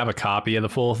it out. I have a copy of the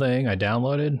full thing I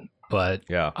downloaded, but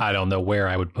I don't know where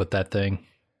I would put that thing.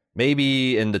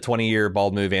 Maybe in the 20-year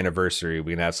Bald Move anniversary,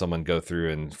 we can have someone go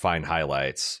through and find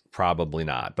highlights. Probably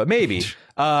not, but maybe.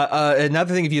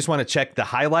 Another thing, if you just want to check the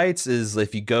highlights, is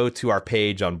if you go to our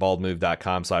page on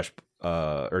baldmove.com/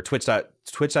 or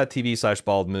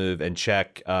twitch.tv/baldmove and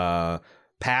check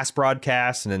past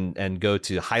broadcasts and go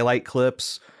to highlight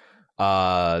clips.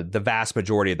 The vast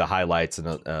majority of the highlights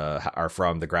are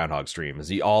from the Groundhog stream.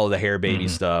 All of the hair baby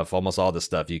stuff, almost all the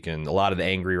stuff a lot of the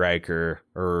Angry Riker,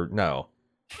 or no.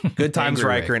 Good Times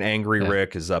Riker and Angry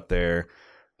Rick is up there.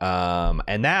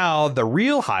 And now the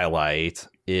real highlight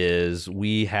is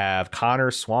we have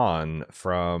Connor Swan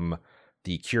from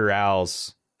the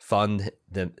Curals Fund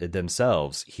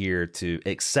themselves here to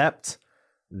accept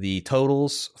the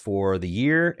totals for the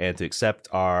year and to accept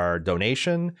our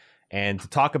donation and to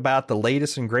talk about the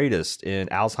latest and greatest in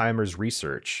Alzheimer's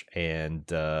research and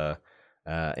the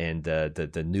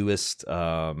newest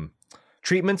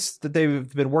treatments that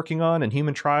they've been working on in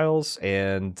human trials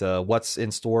and what's in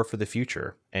store for the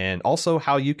future, and also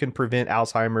how you can prevent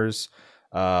Alzheimer's,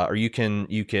 or you can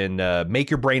make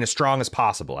your brain as strong as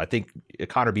possible. I think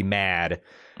Connor would be mad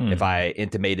if I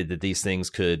intimated that these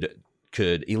things could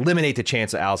eliminate the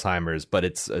chance of Alzheimer's, but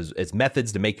it's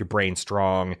methods to make your brain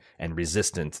strong and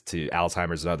resistant to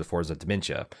Alzheimer's and other forms of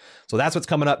dementia. So that's what's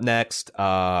coming up next.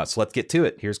 So let's get to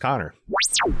it. Here's Connor.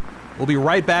 We'll be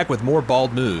right back with more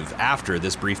Bald Move after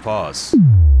this brief pause.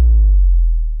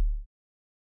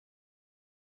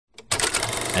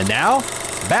 And now,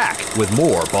 back with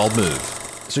more Bald Move.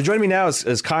 So joining me now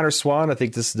is Connor Swan. I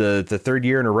think this is the third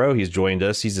year in a row he's joined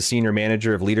us. He's the senior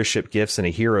manager of leadership gifts and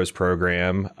a heroes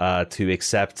program to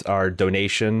accept our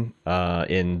donation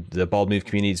in the Bald Move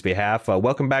community's behalf.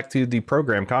 Welcome back to the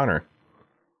program, Connor.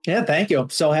 Yeah, thank you. I'm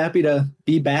so happy to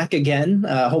be back again.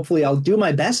 Hopefully I'll do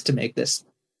my best to make this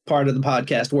part of the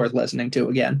podcast worth listening to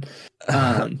again.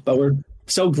 But we're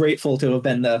so grateful to have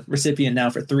been the recipient now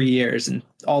for 3 years, and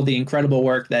all the incredible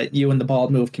work that you and the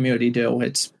Bald Move community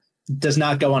do. Does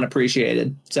not go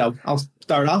unappreciated. So I'll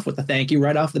start off with a thank you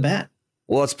right off the bat.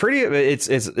 Well, it's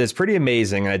pretty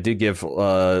amazing. I do give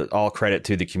all credit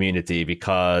to the community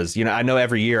because, you know, I know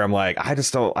every year I'm like, I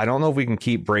don't know if we can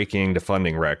keep breaking the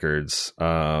funding records.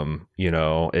 You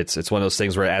know, it's one of those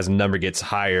things where as the number gets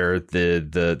higher,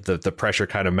 the pressure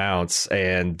kind of mounts,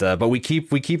 and but we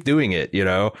keep doing it, you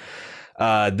know.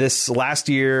 This last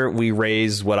year, we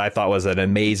raised what I thought was an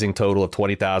amazing total of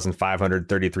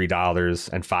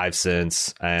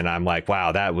 $20,533.05. And I'm like,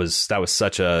 wow, that was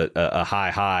such a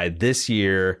high. This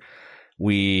year,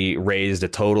 we raised a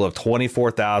total of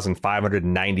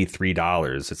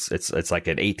 $24,593. It's like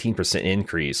an 18%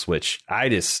 increase, which I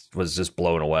was just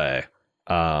blown away.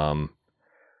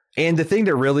 And the thing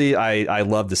that really I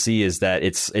love to see is that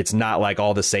it's not like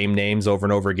all the same names over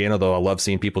and over again, although I love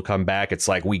seeing people come back. It's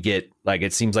like we get, like,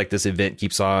 it seems like this event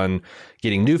keeps on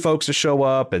getting new folks to show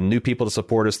up and new people to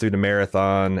support us through the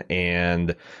marathon.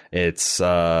 And it's,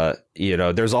 you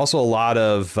know, there's also a lot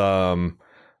of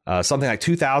something like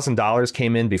 $2,000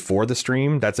 came in before the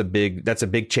stream. That's a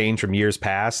big change from years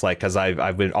past. Like, because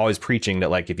I've been always preaching that,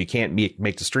 like, if you can't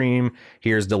make the stream,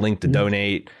 here's the link to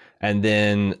donate. And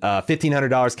then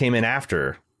 $1,500 came in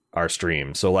after our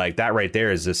stream. So like that right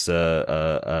there is just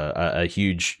a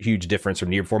huge difference from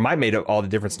the year before. Might made all the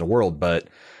difference in the world. But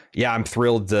yeah, I'm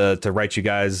thrilled to write you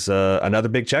guys another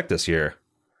big check this year.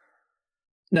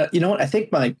 No, you know what? I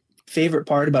think my favorite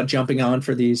part about jumping on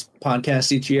for these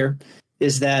podcasts each year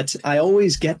is that I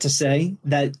always get to say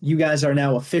that you guys are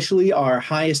now officially our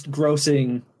highest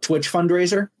grossing Twitch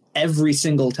fundraiser every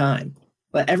single time.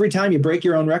 But every time you break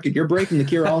your own record, you're breaking the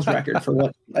Cure-Alls record for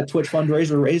what a Twitch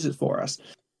fundraiser raises for us.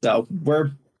 So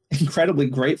we're incredibly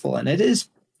grateful, and it is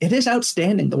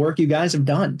outstanding the work you guys have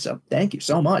done. So thank you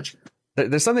so much.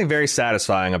 There's something very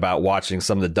satisfying about watching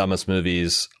some of the dumbest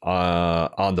movies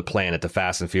on the planet, the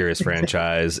Fast and Furious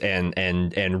franchise,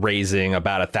 and raising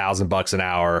about $1,000 an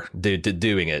hour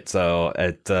doing it. So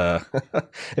it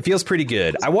it feels pretty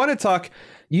good. I want to talk.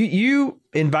 You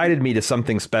invited me to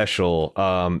something special.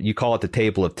 You call it the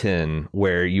Table of 10,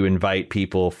 where you invite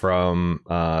people from,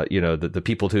 you know, the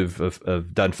people who've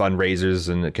done fundraisers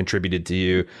and contributed to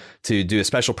you to do a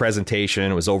special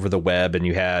presentation. It was over the web, and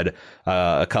you had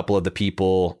a couple of the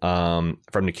people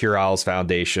from the Cure-Alls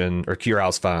Foundation or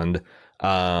Cure-Alls Fund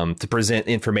to present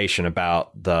information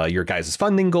about your guys'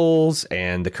 funding goals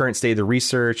and the current state of the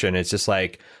research. And it's just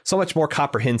like so much more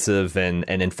comprehensive and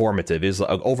informative. It was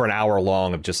over an hour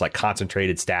long of just like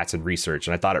concentrated stats and research.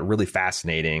 And I thought it really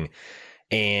fascinating.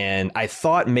 And I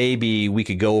thought maybe we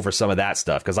could go over some of that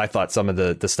stuff, because I thought some of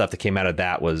the stuff that came out of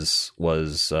that was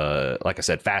like I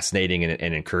said, fascinating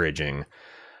and encouraging.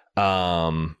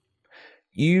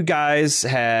 You guys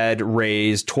had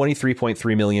raised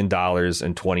 $23.3 million in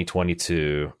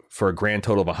 2022 for a grand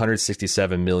total of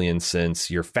 $167 million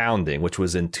since your founding, which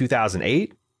was in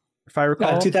 2008, if I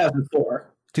recall.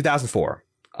 2004. 2004.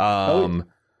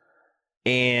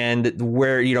 And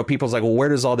where, you know, people's like, well, where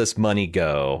does all this money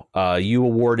go? You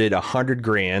awarded 100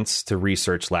 grants to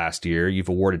research last year. You've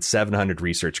awarded 700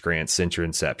 research grants since your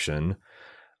inception.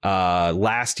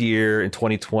 Last year in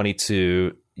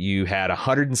 2022, you had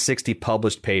 160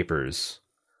 published papers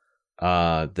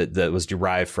that was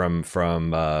derived from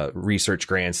research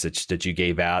grants that you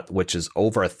gave out, which is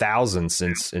over 1,000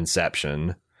 since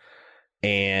inception.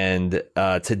 And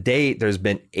to date, there's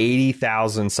been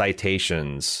 80,000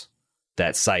 citations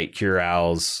that cite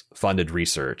Cure-Alls funded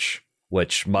research,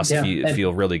 which must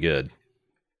feel really good.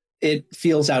 It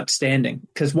feels outstanding,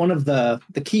 because one of the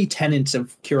key tenets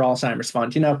of Cure Alzheimer's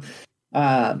Fund, you know,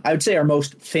 I would say our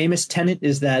most famous tenet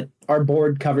is that our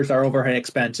board covers our overhead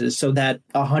expenses so that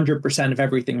 100% of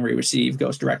everything we receive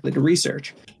goes directly to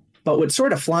research. But what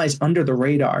sort of flies under the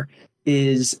radar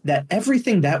is that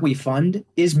everything that we fund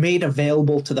is made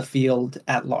available to the field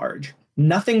at large.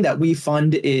 Nothing that we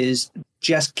fund is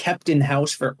just kept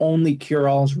in-house for only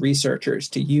Cure-Alls researchers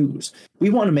to use.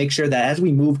 We want to make sure that as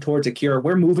we move towards a cure,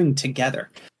 we're moving together.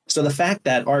 So the fact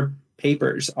that our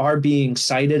papers are being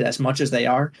cited as much as they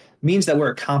are means that we're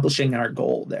accomplishing our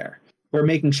goal there. We're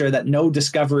making sure that no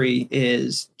discovery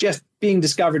is just being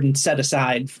discovered and set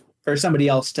aside for somebody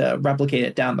else to replicate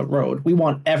it down the road. We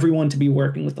want everyone to be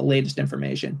working with the latest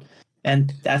information.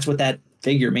 And that's what that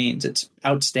figure means. It's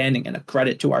outstanding, and a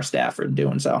credit to our staff for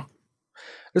doing so.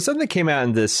 There's something that came out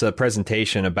in this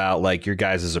presentation about like your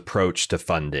guys' approach to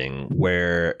funding,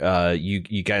 where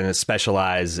you kind of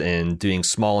specialize in doing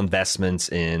small investments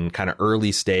in kind of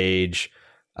early stage,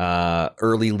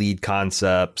 early lead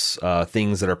concepts,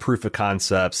 things that are proof of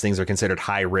concepts, things that are considered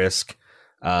high risk,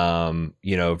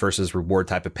 you know, versus reward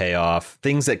type of payoff,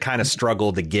 things that kind of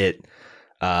struggle to get,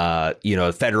 you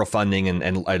know, federal funding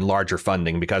and larger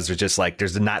funding, because there's just like,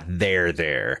 there's not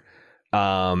there.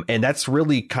 And that's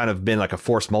really kind of been like a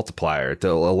force multiplier to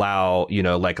allow,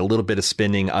 like a little bit of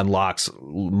spending unlocks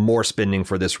more spending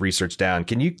for this research down.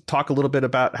 Can you talk a little bit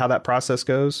about how that process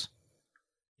goes?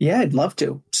 Yeah, I'd love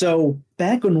to. So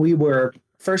back when we were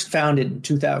first founded in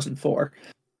 2004,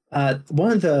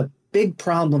 one of the big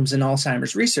problems in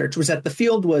Alzheimer's research was that the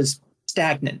field was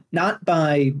stagnant, not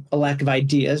by a lack of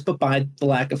ideas, but by the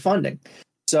lack of funding.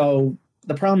 So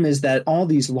the problem is that all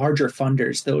these larger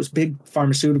funders, those big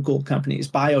pharmaceutical companies,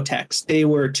 biotechs, they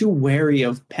were too wary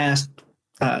of past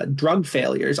drug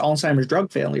failures, Alzheimer's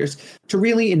drug failures, to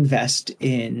really invest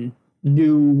in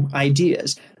new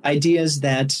ideas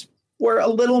that were a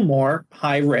little more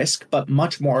high risk, but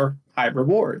much more high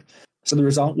reward. So the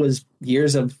result was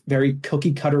years of very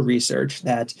cookie cutter research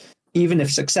that, even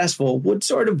if successful, would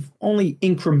sort of only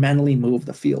incrementally move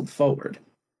the field forward.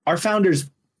 Our founders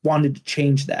wanted to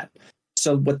change that.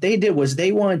 So what they did was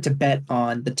they wanted to bet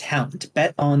on the talent,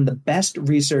 bet on the best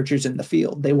researchers in the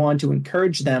field. They wanted to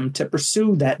encourage them to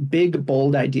pursue that big,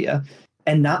 bold idea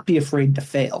and not be afraid to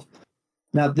fail.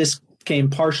 Now, this came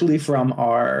partially from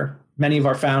many of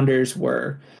our founders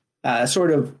were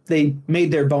they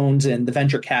made their bones in the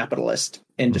venture capitalist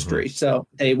industry. Mm-hmm. So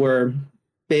they were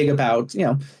big about,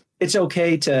 it's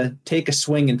okay to take a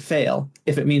swing and fail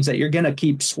if it means that you're going to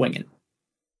keep swinging.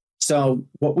 So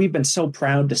what we've been so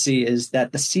proud to see is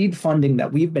that the seed funding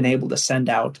that we've been able to send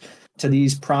out to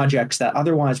these projects that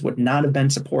otherwise would not have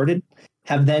been supported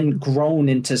have then grown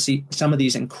into some of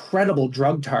these incredible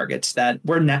drug targets that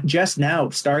we're just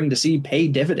now starting to see pay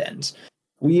dividends.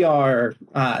 We are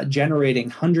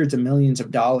generating hundreds of millions of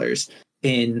dollars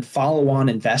in follow-on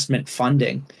investment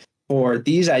funding for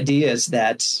these ideas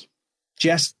that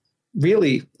just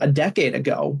really a decade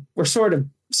ago were sort of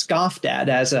scoffed at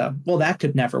as that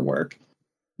could never work.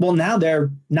 Well, now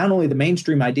they're not only the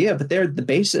mainstream idea, but they're the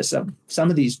basis of some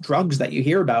of these drugs that you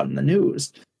hear about in the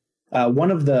news.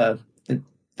 One of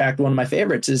my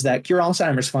favorites is that Cure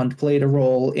Alzheimer's Fund played a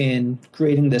role in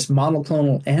creating this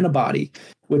monoclonal antibody,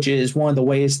 which is one of the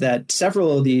ways that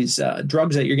several of these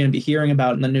drugs that you're going to be hearing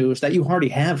about in the news, that you already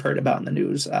have heard about in the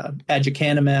news,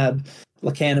 aducanumab,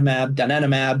 lecanemab,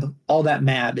 donanemab, all that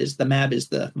mab is the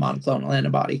monoclonal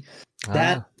antibody.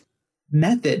 That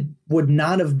method would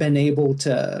not have been able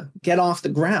to get off the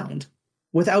ground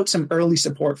without some early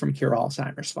support from Cure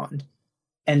Alzheimer's Fund.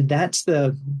 And that's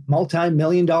the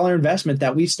multi-million-dollar investment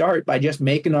that we start by just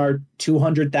making our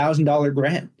 $200,000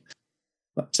 grant.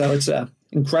 So it's an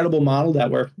incredible model that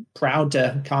we're proud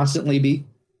to constantly be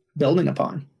building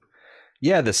upon.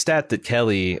 Yeah, the stat that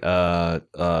Kelly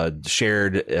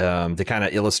shared to kind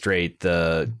of illustrate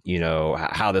the,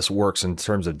 how this works in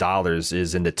terms of dollars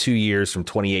is in the 2 years from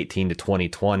 2018 to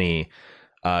 2020,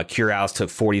 Curehouse took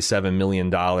 $47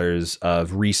 million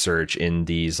of research in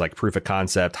these like proof of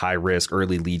concept, high risk,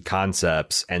 early lead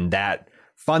concepts. And that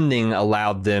funding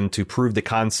allowed them to prove the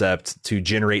concept to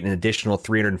generate an additional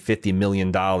 $350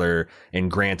 million in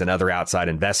grant and other outside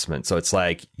investment. So it's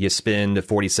like you spend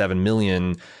 $47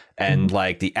 million and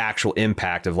like the actual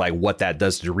impact of like what that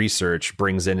does to research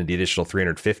brings in the additional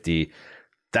 350.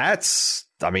 That's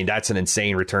an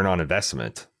insane return on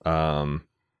investment.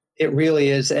 It really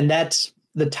is. And that's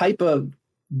the type of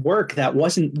work that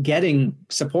wasn't getting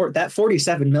support. That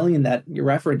 47 million that you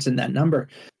reference in that number.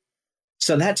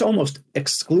 So that's almost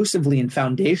exclusively in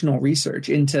foundational research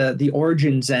into the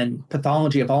origins and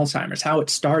pathology of Alzheimer's, how it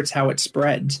starts, how it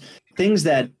spreads, things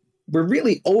that were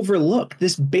really overlooked,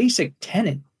 this basic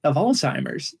tenet of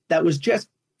Alzheimer's that was just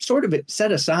sort of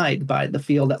set aside by the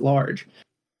field at large.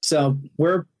 So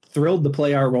we're thrilled to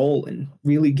play our role in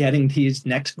really getting these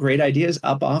next great ideas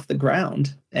up off the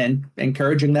ground and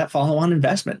encouraging that follow-on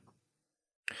investment.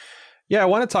 Yeah, I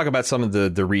want to talk about some of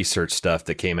the research stuff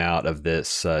that came out of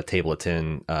this Table of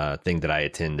 10 thing that I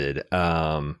attended.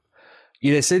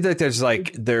 They say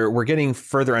that we're getting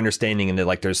further understanding into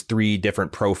like there's 3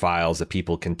 different profiles that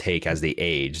people can take as they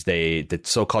age. The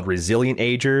so-called resilient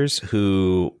agers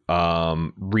who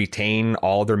retain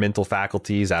all their mental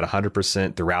faculties at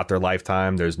 100% throughout their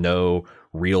lifetime. There's no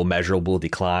real measurable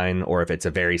decline, or if it's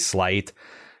a very slight.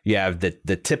 You have the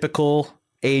typical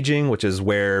aging, which is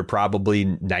where probably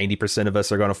 90% of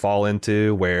us are going to fall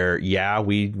into, where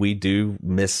we do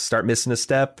start missing a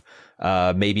step.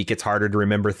 Maybe it gets harder to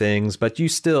remember things, but you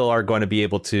still are going to be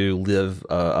able to live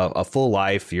a full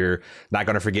life. You're not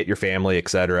going to forget your family,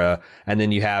 etc. And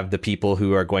then you have the people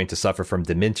who are going to suffer from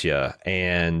dementia,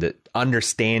 and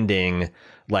understanding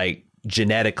like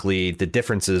genetically the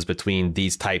differences between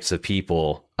these types of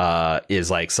people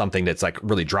is like something that's like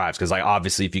really drives, because like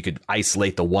obviously if you could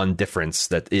isolate the one difference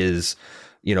that is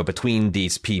between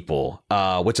these people,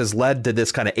 which has led to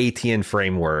this kind of ATN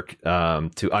framework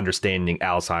to understanding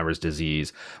Alzheimer's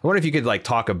disease. I wonder if you could like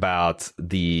talk about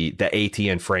the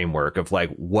ATN framework of like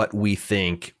what we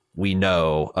think we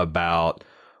know about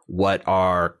what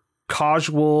are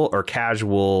causal or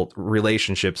casual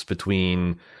relationships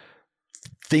between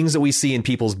things that we see in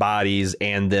people's bodies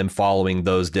and them following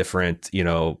those different,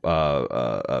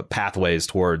 pathways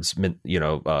towards,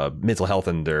 mental health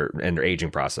and their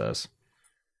aging process.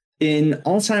 In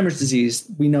Alzheimer's disease,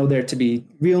 we know there to be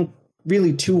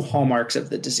really two hallmarks of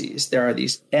the disease. There are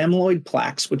these amyloid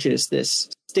plaques, which is this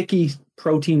sticky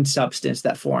protein substance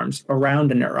that forms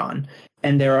around a neuron.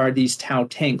 And there are these tau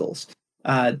tangles,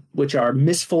 which are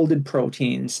misfolded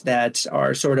proteins that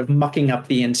are sort of mucking up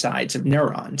the insides of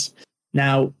neurons.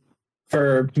 Now,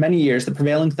 for many years, the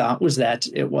prevailing thought was that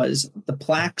it was the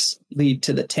plaques lead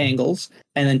to the tangles,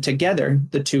 and then together,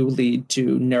 the two lead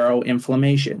to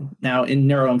neuroinflammation. Now, in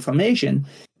neuroinflammation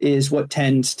is what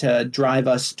tends to drive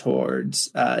us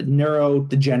towards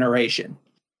neurodegeneration.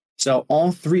 So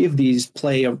all three of these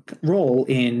play a role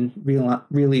in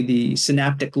really the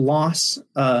synaptic loss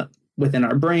within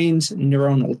our brains,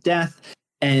 neuronal death,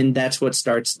 and that's what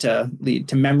starts to lead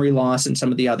to memory loss and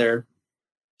some of the other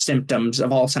symptoms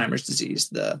of Alzheimer's disease,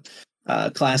 the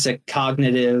classic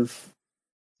cognitive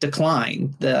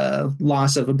decline, the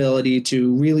loss of ability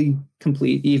to really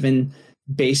complete even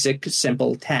basic,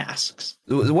 simple tasks.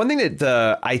 One thing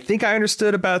that I think I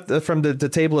understood about from the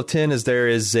table of 10 is there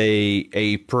is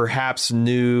a perhaps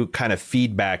new kind of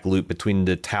feedback loop between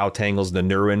the tau tangles and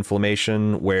the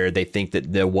neuroinflammation where they think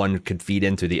that the one could feed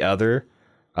into the other.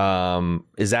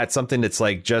 Is that something that's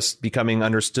like just becoming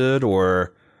understood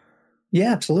or?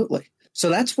 Yeah, absolutely. So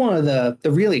that's one of the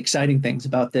really exciting things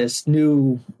about this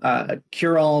new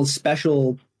cure-all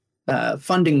special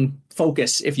funding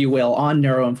focus, if you will, on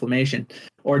neuroinflammation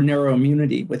or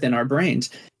neuroimmunity within our brains,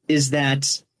 is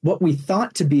that what we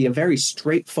thought to be a very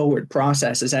straightforward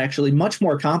process is actually much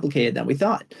more complicated than we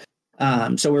thought.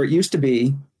 So where it used to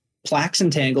be plaques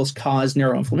and tangles cause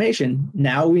neuroinflammation,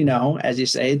 now we know, as you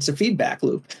say, it's a feedback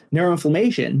loop.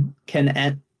 Neuroinflammation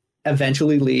can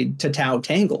eventually lead to tau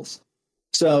tangles.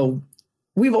 So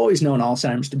we've always known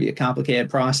Alzheimer's to be a complicated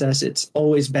process. It's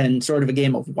always been sort of a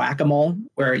game of whack-a-mole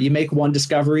where you make one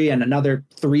discovery and another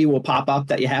three will pop up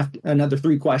that another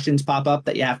three questions pop up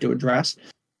that you have to address.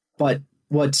 But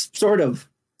what's sort of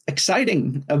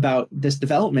exciting about this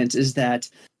development is that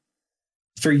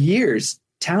for years,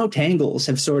 tau tangles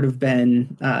have sort of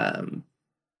been, I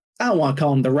don't want to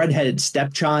call them the redheaded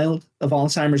stepchild of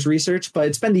Alzheimer's research, but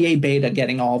it's been the A-beta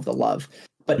getting all of the love.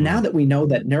 But now that we know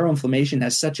that neuroinflammation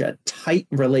has such a tight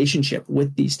relationship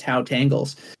with these tau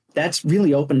tangles, that's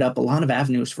really opened up a lot of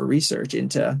avenues for research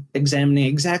into examining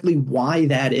exactly why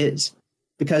that is.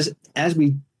 Because as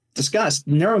we discussed,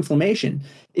 neuroinflammation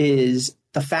is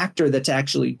the factor that's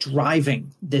actually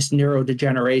driving this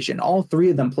neurodegeneration. All three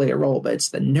of them play a role, but it's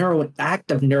the act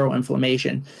of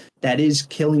neuroinflammation that is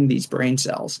killing these brain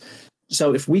cells.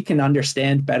 So if we can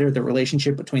understand better the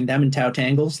relationship between them and tau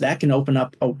tangles, that can open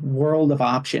up a world of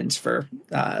options for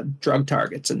drug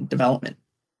targets and development.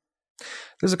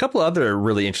 There's a couple other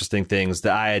really interesting things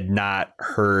that I had not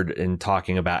heard in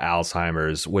talking about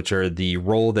Alzheimer's, which are the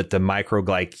role that the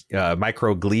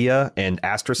microglia and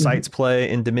astrocytes play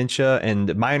in dementia.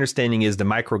 And my understanding is the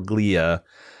microglia,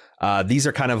 these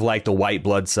are kind of like the white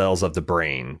blood cells of the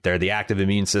brain. They're the active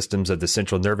immune systems of the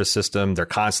central nervous system. They're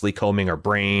constantly combing our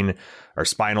brain, our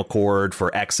spinal cord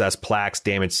for excess plaques,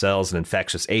 damaged cells, and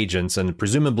infectious agents. And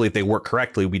presumably, if they work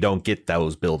correctly, we don't get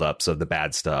those buildups of the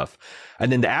bad stuff.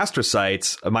 And then the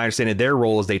astrocytes, my understanding of their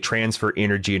role is they transfer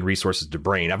energy and resources to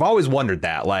brain. I've always wondered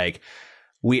that, like,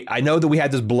 I know that we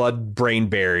had this blood-brain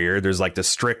barrier. There's like the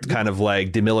strict kind of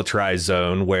like demilitarized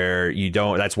zone where you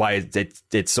don't. That's why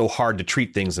it's so hard to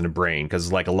treat things in the brain,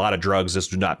 because like a lot of drugs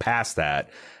just do not pass that.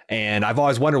 And I've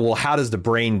always wondered, well, how does the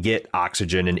brain get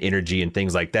oxygen and energy and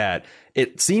things like that?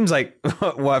 It seems like,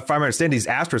 well, if I understand, these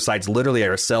astrocytes literally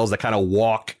are cells that kind of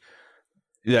walk.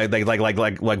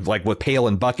 Like with pail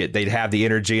and bucket, they'd have the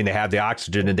energy and they have the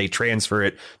oxygen and they transfer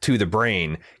it to the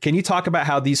brain. Can you talk about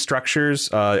how these structures,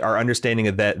 our understanding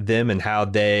of them and how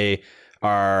they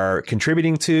are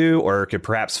contributing to or could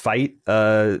perhaps fight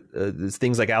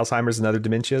things like Alzheimer's and other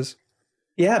dementias?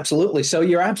 Yeah, absolutely. So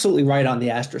you're absolutely right on the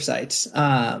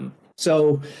astrocytes.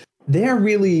 So they're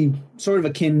really sort of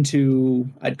akin to,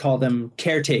 I'd call them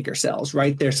caretaker cells,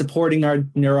 right? They're supporting our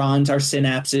neurons, our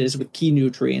synapses with key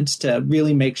nutrients to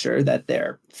really make sure that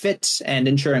they're fit and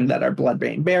ensuring that our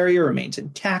blood-brain barrier remains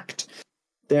intact.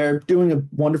 They're doing a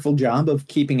wonderful job of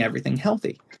keeping everything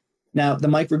healthy. Now, the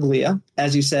microglia,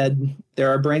 as you said,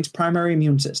 they're our brain's primary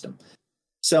immune system.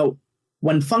 So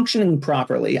when functioning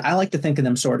properly, I like to think of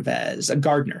them sort of as a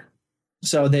gardener.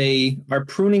 So they are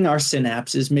pruning our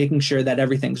synapses, making sure that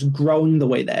everything's growing the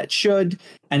way that it should,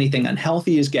 anything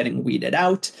unhealthy is getting weeded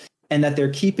out, and that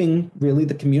they're keeping really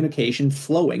the communication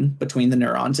flowing between the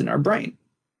neurons in our brain.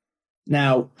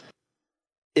 Now,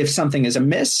 if something is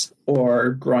amiss or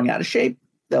growing out of shape,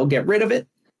 they'll get rid of it.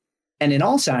 And in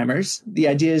Alzheimer's, the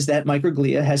idea is that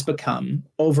microglia has become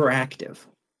overactive.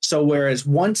 So whereas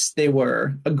once they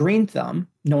were a green thumb,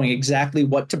 knowing exactly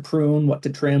what to prune, what to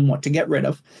trim, what to get rid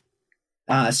of,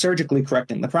 surgically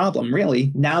correcting the problem,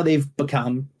 really, now they've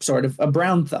become sort of a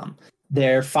brown thumb.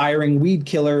 They're firing weed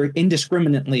killer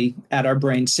indiscriminately at our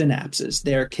brain synapses.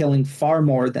 They're killing far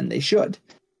more than they should.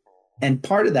 And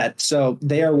part of that, so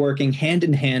they are working hand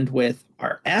in hand with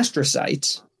our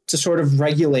astrocytes to sort of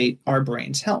regulate our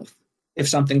brain's health. If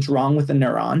something's wrong with the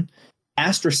neuron,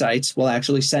 astrocytes will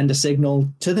actually send a signal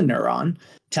to the neuron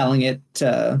telling it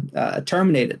to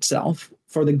terminate itself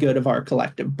for the good of our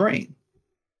collective brain.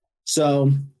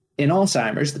 So in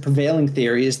Alzheimer's, the prevailing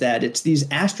theory is that it's these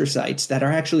astrocytes that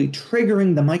are actually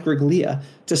triggering the microglia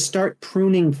to start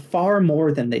pruning far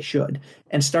more than they should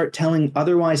and start telling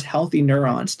otherwise healthy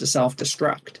neurons to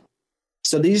self-destruct.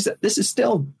 So this is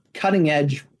still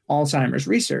cutting-edge Alzheimer's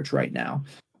research right now.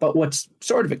 But what's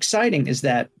sort of exciting is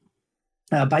that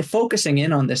by focusing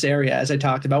in on this area, as I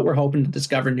talked about, we're hoping to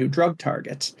discover new drug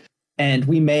targets. And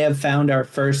we may have found our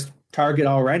first target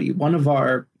already. One of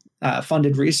our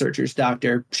funded researchers,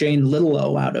 Dr. Shane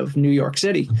Littleow out of New York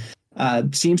City,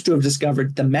 seems to have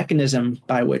discovered the mechanism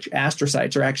by which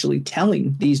astrocytes are actually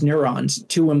telling these neurons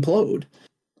to implode.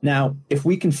 Now, if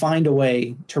we can find a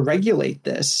way to regulate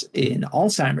this in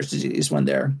Alzheimer's disease when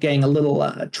they're getting a little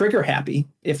trigger happy,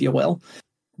 if you will,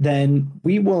 then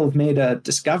we will have made a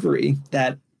discovery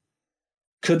that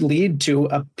could lead to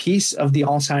a piece of the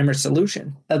Alzheimer's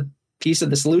solution, a piece of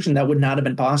the solution that would not have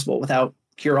been possible without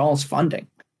Cure-All's funding.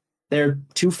 They're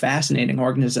two fascinating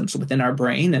organisms within our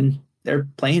brain, and they're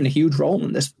playing a huge role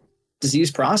in this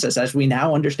disease process as we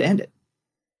now understand it.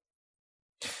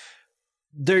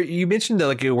 You mentioned that,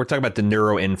 like, we're talking about the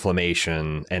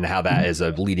neuroinflammation and how that is a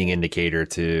leading indicator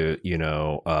to,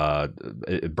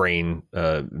 brain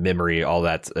memory, all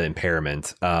that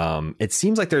impairment. It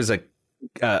seems like there's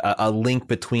a link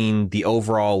between the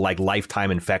overall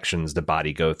lifetime infections the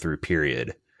body go through.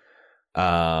 Period.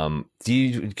 Could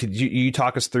you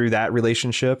talk us through that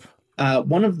relationship?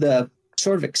 One of the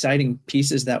sort of exciting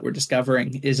pieces that we're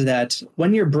discovering is that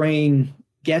when your brain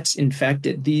gets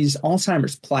infected, these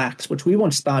Alzheimer's plaques, which we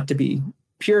once thought to be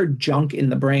pure junk in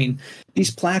the brain,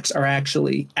 these plaques are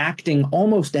actually acting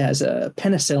almost as a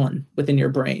penicillin within your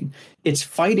brain. It's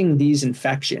fighting these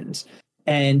infections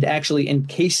and actually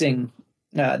encasing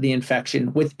the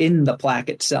infection within the plaque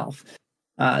itself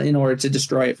in order to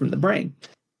destroy it from the brain.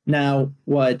 Now,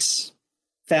 what's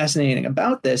fascinating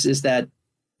about this is that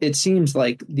it seems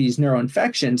like these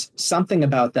neuroinfections, something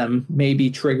about them may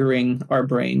be triggering our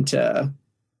brain to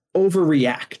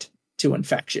overreact to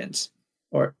infections,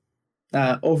 or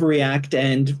overreact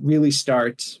and really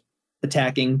start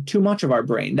attacking too much of our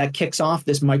brain. That kicks off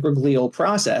this microglial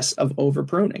process of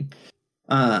overpruning.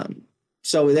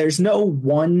 So there's no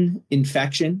one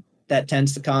infection that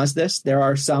tends to cause this. There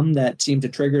are some that seem to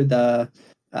trigger the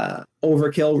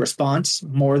overkill response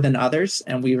more than others,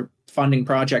 and we're funding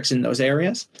projects in those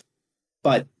areas.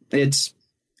 But it's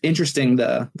interesting,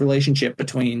 the relationship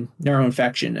between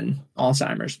neuroinfection and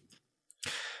Alzheimer's.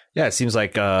 Yeah, it seems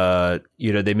like,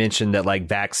 they mentioned that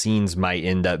vaccines might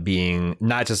end up being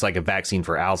not just a vaccine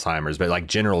for Alzheimer's, but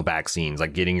general vaccines,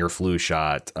 like getting your flu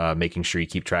shot, making sure you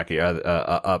keep track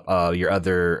of your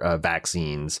other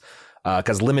vaccines,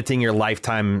 because limiting your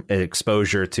lifetime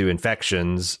exposure to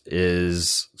infections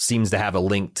seems to have a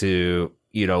link to,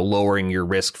 lowering your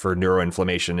risk for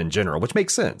neuroinflammation in general, which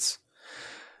makes sense.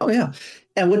 Oh, yeah.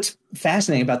 And what's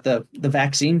fascinating about the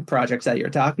vaccine projects that you're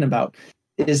talking about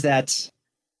is that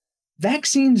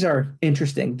vaccines are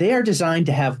interesting. They are designed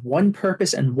to have one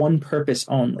purpose and one purpose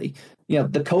only. The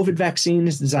COVID vaccine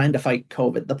is designed to fight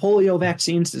COVID. The polio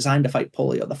vaccine is designed to fight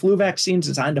polio. The flu vaccine is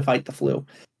designed to fight the flu.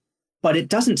 But it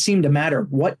doesn't seem to matter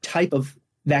what type of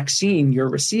vaccine you're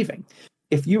receiving.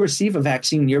 If you receive a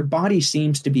vaccine, your body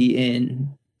seems to be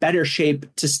in better shape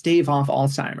to stave off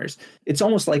Alzheimer's. It's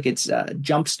almost like it's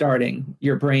jump-starting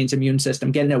your brain's immune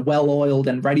system, getting it well-oiled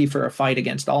and ready for a fight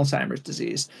against Alzheimer's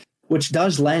disease, which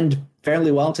does lend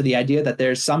fairly well to the idea that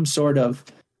there's some sort of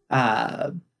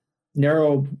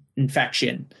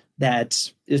neuroinfection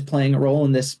that is playing a role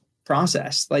in this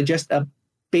process, like just a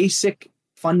basic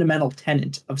fundamental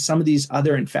tenet of some of these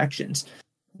other infections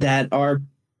that are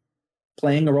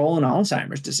playing a role in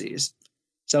Alzheimer's disease.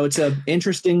 So it's an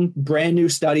interesting, brand new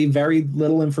study, very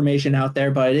little information out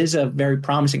there, but it is a very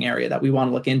promising area that we want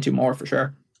to look into more for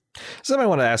sure. Something I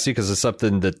want to ask you, because it's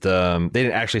something that they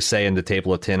didn't actually say in the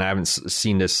table of 10. I haven't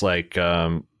seen this like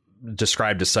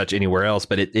described as such anywhere else,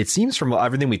 but it seems from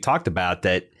everything we talked about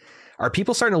that are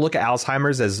people starting to look at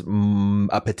Alzheimer's as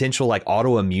a potential like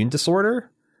autoimmune disorder?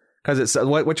 Because it's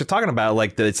what you're talking about,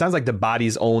 like it sounds like the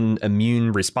body's own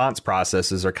immune response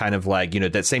processes are kind of like,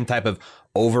 that same type of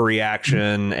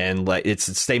overreaction, and like it's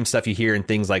the same stuff you hear in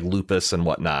things like lupus and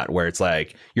whatnot, where it's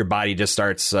like your body just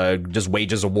starts just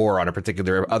wages a war on a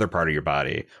particular other part of your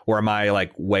body. Or am I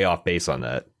like way off base on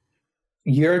that?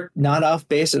 You're not off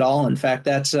base at all. In fact,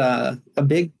 that's a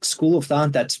big school of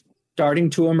thought that's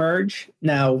starting to emerge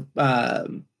now.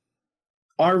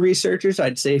 Our researchers,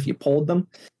 I'd say if you polled them,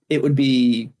 it would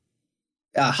be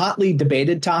a hotly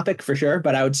debated topic for sure,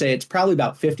 but I would say it's probably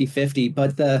about 50-50.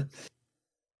 But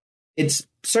it's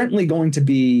certainly going to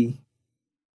be,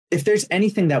 if there's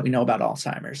anything that we know about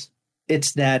Alzheimer's,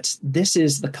 it's that this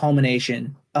is the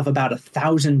culmination of about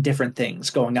 1,000 different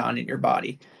things going on in your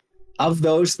body. Of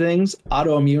those things,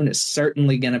 autoimmune is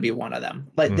certainly going to be one of them.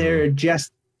 But they're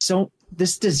just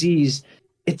this disease,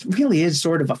 it really is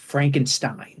sort of a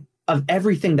Frankenstein of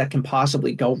everything that can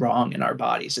possibly go wrong in our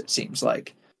bodies, it seems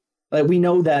like. Like we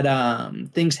know that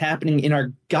things happening in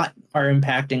our gut are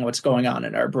impacting what's going on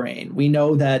in our brain. We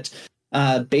know that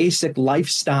basic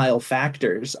lifestyle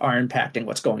factors are impacting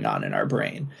what's going on in our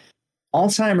brain.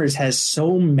 Alzheimer's has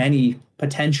so many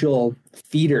potential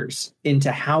feeders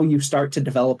into how you start to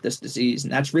develop this disease.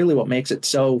 And that's really what makes it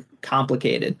so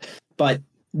complicated. But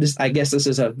I guess this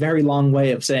is a very long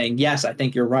way of saying, yes, I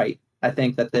think you're right. I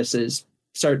think that this is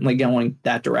certainly going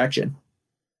that direction.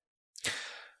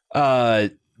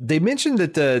 They mentioned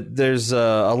that there's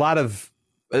a lot of,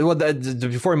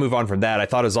 before we move on from that, I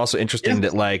thought it was also interesting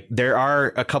that like there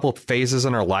are a couple of phases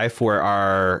in our life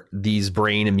where these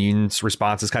brain immune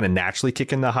responses kind of naturally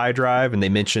kick into high drive. And they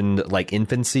mentioned like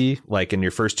infancy, like in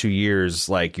your first 2 years,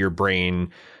 like your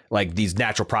brain, like these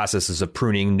natural processes of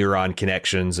pruning neuron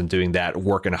connections and doing that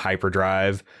work in a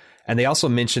hyperdrive. And they also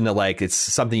mentioned that like it's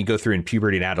something you go through in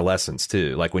puberty and adolescence,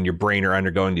 too, like when your brain are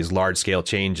undergoing these large scale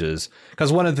changes.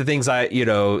 Because one of the things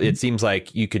it seems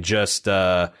like you could just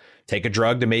take a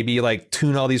drug to maybe like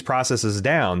tune all these processes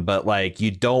down, but like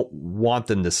you don't want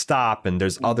them to stop. And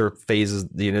there's other phases,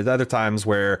 other times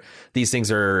where these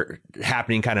things are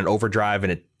happening kind of in overdrive,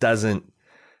 and it doesn't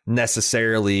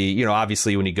necessarily,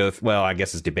 obviously when you go, well, I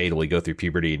guess it's debatable, you go through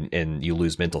puberty and you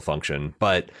lose mental function,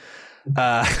 but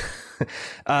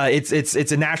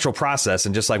it's a natural process.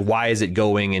 And just like, why is it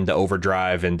going into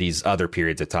overdrive in these other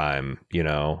periods of time,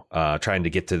 trying to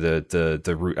get to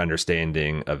the root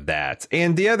understanding of that.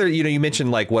 And the other, you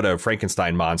mentioned like what a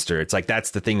Frankenstein monster. It's like,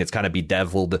 that's the thing that's kind of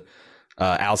bedeviled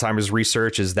Alzheimer's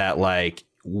research, is that like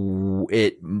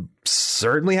it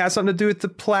certainly has something to do with the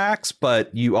plaques,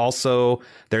 but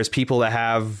there's people that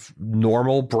have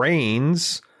normal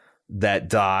brains that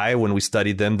die when we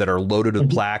studied them that are loaded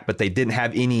with plaque, but they didn't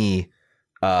have any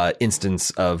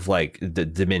instance of like the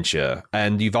dementia.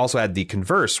 And you've also had the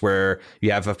converse, where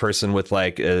you have a person with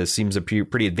like seems a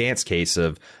pretty advanced case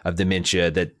of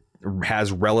dementia that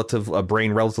has a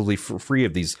brain relatively free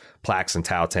of these plaques and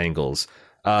tau tangles.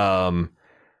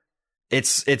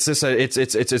 It's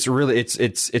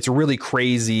really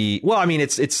crazy. Well, I mean,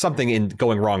 it's something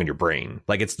going wrong in your brain.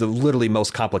 Like it's the literally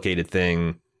most complicated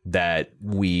thing that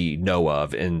we know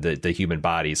of in the human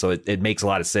body. So it makes a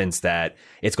lot of sense that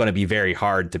it's going to be very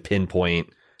hard to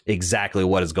pinpoint exactly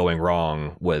what is going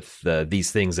wrong with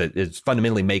these things that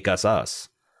fundamentally make us.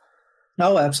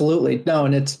 Oh, absolutely. No,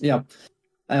 and it's,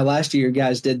 last year you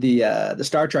guys did the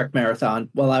Star Trek marathon.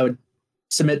 Well, I would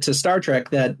submit to Star Trek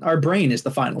that our brain is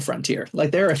the final frontier. Like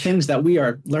there are things that we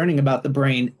are learning about the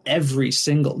brain every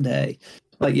single day.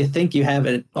 Like you think you have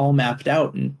it all mapped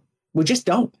out, and we just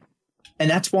don't. And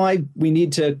that's why we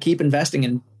need to keep investing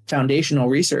in foundational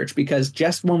research, because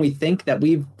just when we think that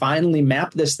we've finally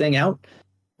mapped this thing out,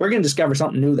 we're going to discover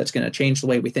something new that's going to change the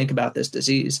way we think about this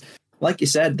disease. Like you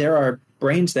said, there are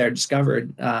brains that are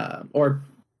discovered, or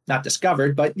not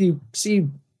discovered, but you see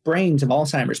brains of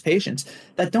Alzheimer's patients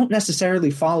that don't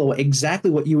necessarily follow exactly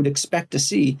what you would expect to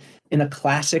see in a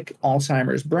classic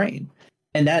Alzheimer's brain.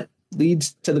 And that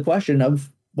leads to the question of,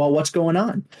 well, what's going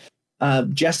on?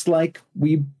 Just like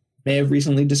we may have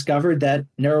recently discovered that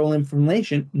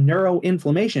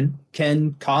neuroinflammation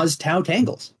can cause tau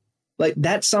tangles. Like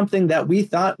that's something that we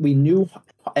thought we knew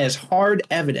as hard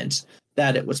evidence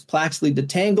that it was plaques lead to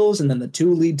tangles and then the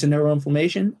two lead to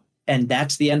neuroinflammation. And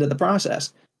that's the end of the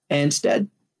process. And instead,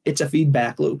 it's a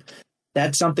feedback loop.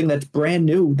 That's something that's brand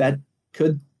new that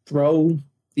could throw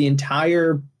the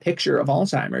entire picture of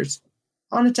Alzheimer's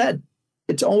on its head.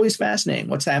 It's always fascinating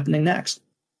what's happening next.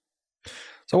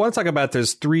 So I want to talk about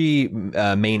there's three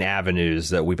main avenues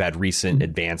that we've had recent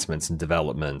advancements and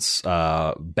developments.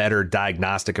 Better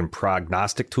diagnostic and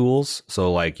prognostic tools.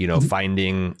 So like,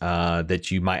 finding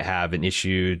that you might have an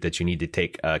issue that you need to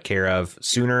take care of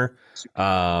sooner,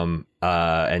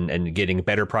 and getting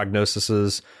better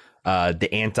prognoses. The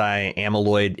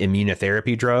anti-amyloid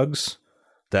immunotherapy drugs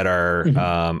that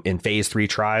are in phase 3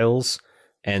 trials.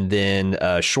 And then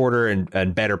shorter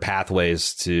and better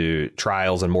pathways to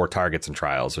trials and more targets in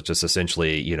trials, which is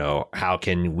essentially, how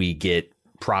can we get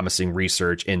promising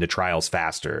research into trials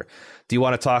faster? Do you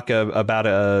want to talk about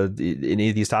any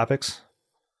of these topics?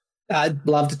 I'd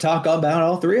love to talk about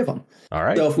all three of them. All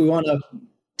right. So if we want to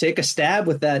take a stab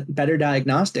with that better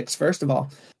diagnostics, first of all.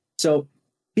 So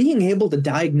being able to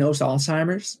diagnose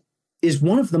Alzheimer's is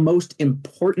one of the most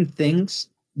important things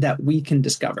that we can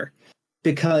discover.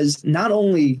 Because not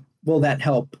only will that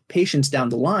help patients down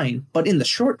the line, but in the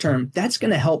short term, that's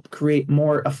going to help create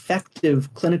more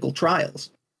effective clinical trials.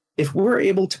 If we're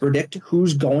able to predict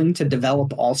who's going to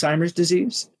develop Alzheimer's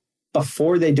disease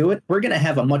before they do it, we're going to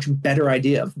have a much better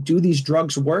idea of, do these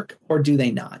drugs work or do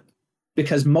they not?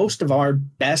 Because most of our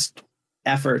best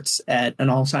efforts at an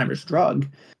Alzheimer's drug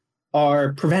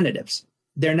are preventatives.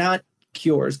 They're not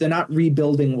cures. They're not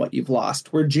rebuilding what you've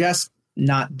lost. We're just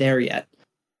not there yet.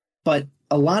 But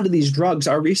a lot of these drugs,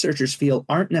 our researchers feel,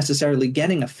 aren't necessarily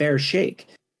getting a fair shake,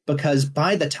 because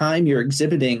by the time you're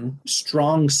exhibiting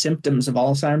strong symptoms of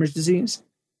Alzheimer's disease,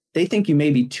 they think you may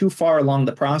be too far along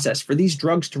the process for these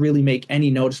drugs to really make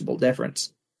any noticeable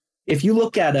difference. If you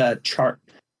look at a chart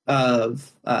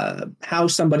of how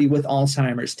somebody with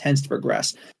Alzheimer's tends to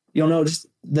progress, you'll notice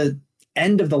the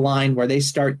end of the line where they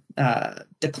start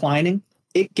declining,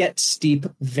 it gets steep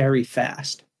very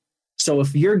fast. So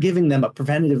if you're giving them a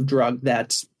preventative drug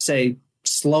that's, say,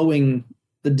 slowing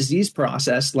the disease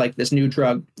process, like this new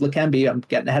drug, Leqembi, I'm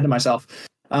getting ahead of myself,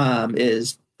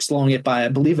 is slowing it by, I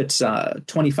believe it's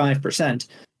 25%.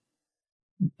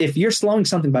 If you're slowing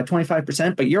something by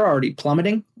 25%, but you're already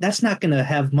plummeting, that's not going to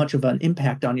have much of an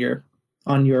impact on your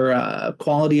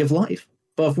quality of life.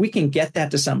 But if we can get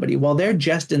that to somebody while they're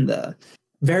just in the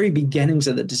very beginnings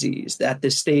of the disease, at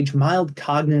this stage, mild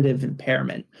cognitive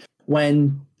impairment,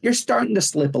 when you're starting to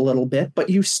slip a little bit, but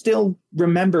you still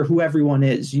remember who everyone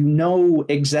is. You know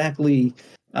exactly,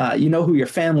 who your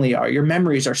family are. Your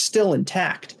memories are still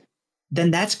intact. Then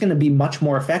that's going to be much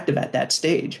more effective at that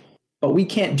stage. But we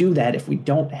can't do that if we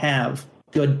don't have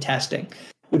good testing,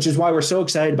 which is why we're so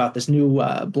excited about this new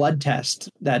blood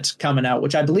test that's coming out,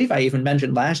 which I believe I even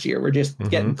mentioned last year. We're just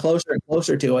getting closer and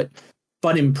closer to it,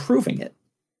 but improving it.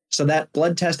 So that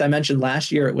blood test I mentioned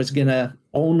last year, it was going to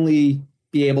only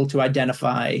be able to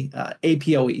identify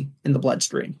APOE in the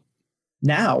bloodstream.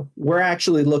 Now we're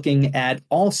actually looking at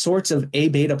all sorts of A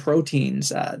beta proteins,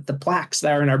 the plaques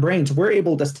that are in our brains. We're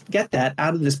able to get that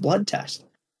out of this blood test.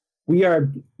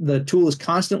 The tool is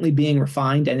constantly being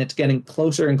refined, and it's getting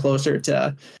closer and closer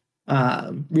to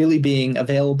really being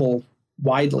available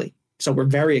widely. So we're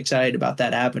very excited about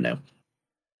that avenue.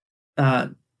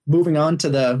 Moving on to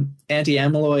the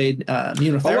anti-amyloid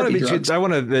immunotherapy drugs. I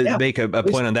want to make a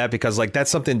point on that, because like that's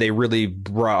something they really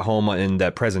brought home in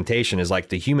that presentation, is like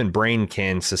the human brain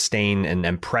can sustain an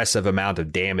impressive amount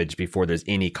of damage before there's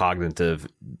any cognitive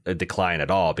decline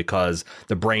at all, because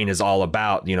the brain is all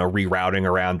about, rerouting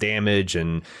around damage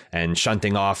and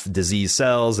shunting off disease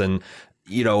cells. And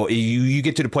you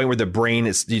get to the point where the brain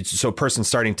is, so a person's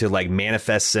starting to like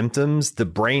manifest symptoms, the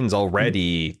brain's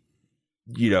already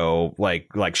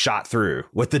like shot through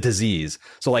with the disease.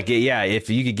 So like, if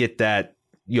you could get that,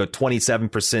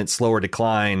 27% slower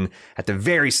decline at the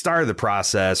very start of the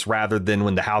process rather than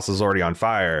when the house is already on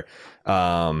fire.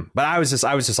 But I was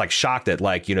just like shocked at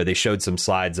like, they showed some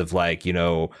slides of like,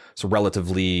 some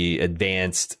relatively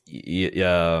advanced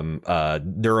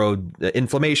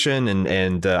neuroinflammation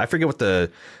and I forget what the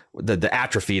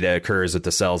atrophy that occurs with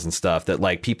the cells and stuff, that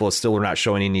like people still are not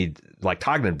showing any like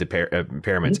cognitive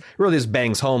impairments. It really just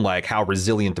bangs home like how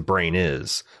resilient the brain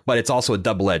is, but it's also a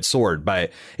double-edged sword.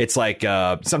 But it's like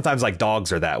sometimes like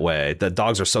dogs are that way. The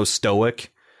dogs are so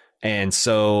stoic and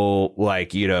so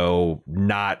like,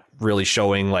 not really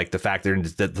showing like the fact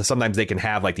that sometimes they can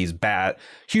have like these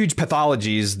huge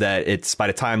pathologies that it's by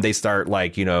the time they start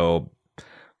like,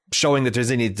 showing that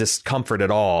there's any discomfort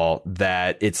at all,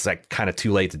 that it's like kind of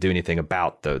too late to do anything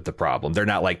about the problem. They're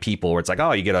not like people where it's like,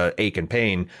 oh, you get an ache and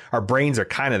pain. Our brains are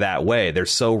kind of that way. They're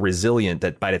so resilient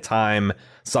that by the time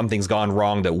something's gone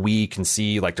wrong that we can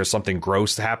see like there's something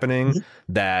gross happening,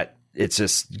 that it's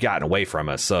just gotten away from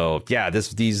us. So yeah,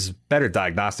 these better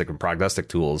diagnostic and prognostic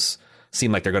tools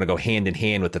seem like they're going to go hand in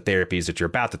hand with the therapies that you're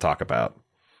about to talk about.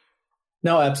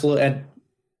 No, absolutely. And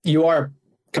you are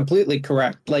completely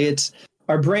correct. Like, it's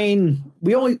our brain.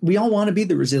 We all want to be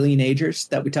the resilient agers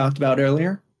that we talked about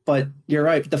earlier, but you're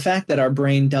right. The fact that our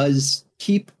brain does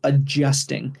keep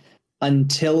adjusting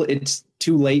until it's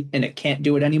too late and it can't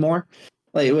do it anymore.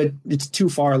 Like, it's too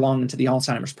far along into the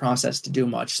Alzheimer's process to do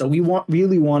much. So we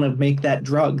really want to make that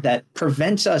drug that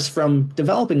prevents us from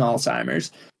developing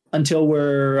Alzheimer's until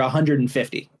we're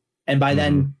 150. And by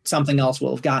then something else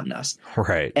will have gotten us.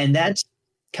 Right. And that's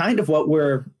kind of what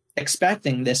we're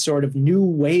expecting, this sort of new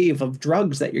wave of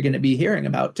drugs that you're going to be hearing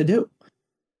about to do.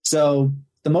 So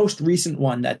the most recent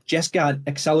one that just got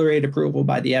accelerated approval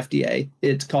by the FDA,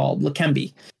 it's called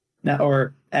Leqembi, now,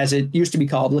 or as it used to be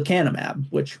called, lecanemab,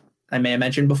 which I may have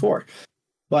mentioned before.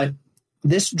 But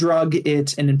this drug,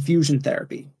 it's an infusion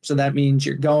therapy. So that means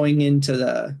you're going into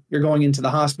the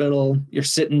hospital, you're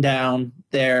sitting down,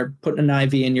 they're putting an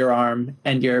IV in your arm,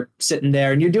 and you're sitting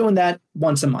there, and you're doing that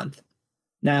once a month.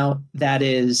 Now, that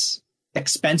is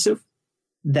expensive.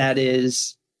 That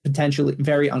is potentially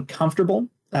very uncomfortable.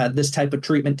 This type of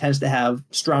treatment tends to have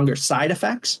stronger side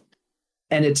effects,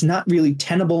 and it's not really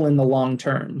tenable in the long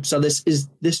term. So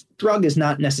this drug is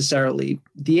not necessarily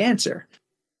the answer.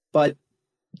 But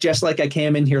just like I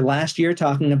came in here last year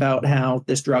talking about how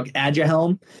this drug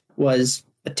Aduhelm was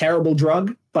a terrible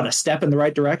drug, but a step in the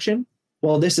right direction,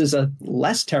 well, this is a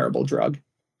less terrible drug.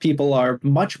 People are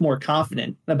much more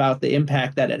confident about the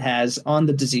impact that it has on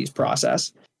the disease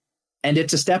process. And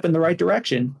it's a step in the right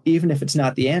direction, even if it's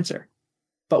not the answer.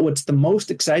 But what's the most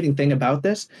exciting thing about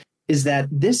this is that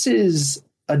this is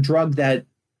a drug that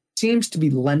seems to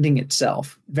be lending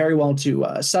itself very well to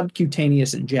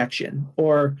subcutaneous injection,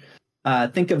 or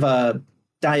think of a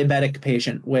diabetic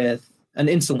patient with an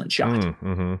insulin shot.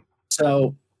 Mm-hmm.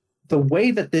 So the way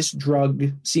that this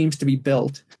drug seems to be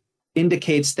built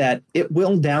indicates that it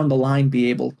will down the line be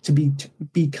able to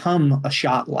become a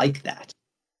shot like that.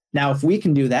 Now, if we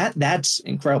can do that, that's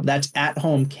incredible. That's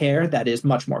at-home care that is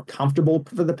much more comfortable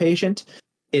for the patient.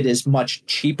 It is much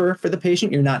cheaper for the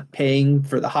patient. You're not paying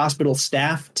for the hospital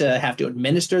staff to have to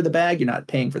administer the bag. You're not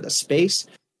paying for the space.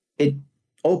 It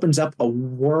opens up a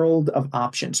world of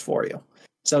options for you.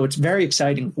 So it's very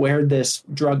exciting where this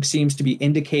drug seems to be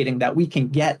indicating that we can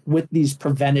get with these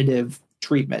preventative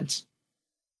treatments.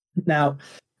 Now,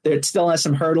 it still has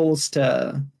some hurdles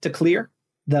to clear.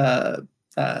 The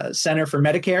Center for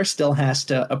Medicare still has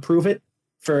to approve it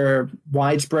for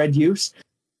widespread use.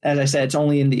 As I said, it's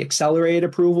only in the accelerated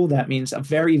approval. That means a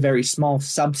very, very small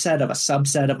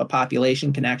subset of a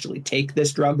population can actually take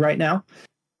this drug right now.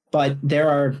 But there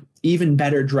are even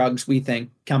better drugs, we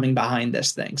think, coming behind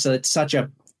this thing. So it's such a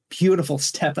beautiful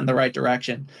step in the right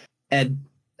direction. And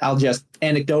I'll just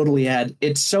anecdotally add,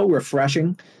 it's so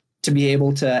refreshing to be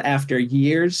able to, after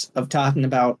years of talking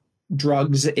about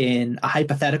drugs in a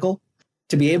hypothetical,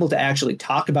 to be able to actually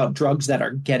talk about drugs that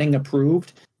are getting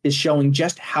approved is showing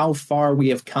just how far we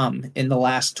have come in the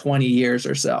last 20 years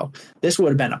or so. This would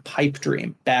have been a pipe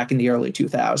dream back in the early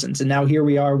 2000s. And now here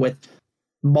we are with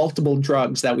multiple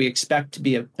drugs that we expect to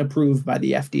be approved by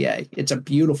the FDA. It's a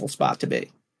beautiful spot to be.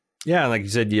 Yeah, like you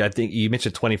said, I think you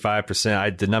mentioned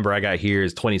 25%. The number I got here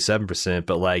is 27%.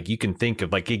 But like, you can think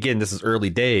of, like, again, this is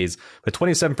early days, but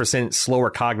 27%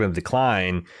 slower cognitive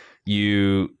decline.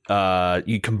 You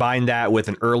combine that with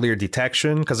an earlier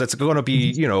detection, because it's going to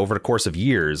be, over the course of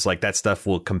years, like that stuff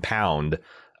will compound.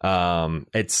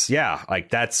 It's like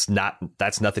that's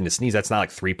nothing to sneeze. That's not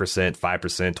like 3%,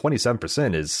 5%,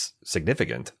 27% is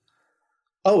significant.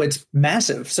 Oh, it's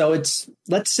massive. So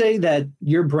let's say that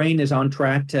your brain is on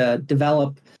track to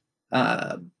develop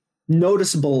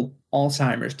noticeable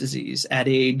Alzheimer's disease at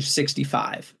age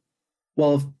 65.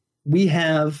 Well, if we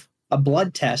have a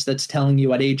blood test that's telling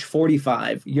you at age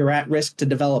 45, you're at risk to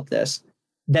develop this,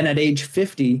 then at age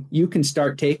 50, you can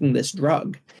start taking this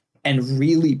drug and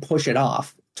really push it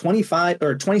off. 25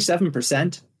 or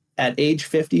 27% at age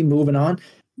 50 moving on,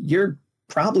 you're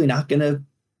probably not going to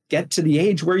get to the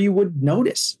age where you would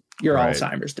notice your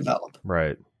Alzheimer's develop.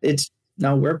 Right.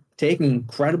 We're taking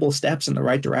incredible steps in the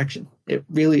right direction. It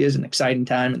really is an exciting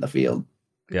time in the field.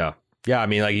 Yeah. Yeah, I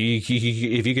mean, like, if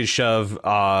you could shove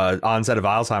onset of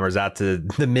Alzheimer's out to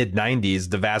the mid 90s,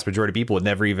 the vast majority of people would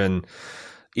never even,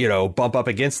 bump up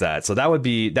against that. So that'd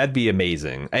be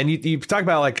amazing. And you talk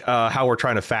about like how we're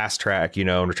trying to fast track, and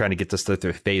we're trying to get this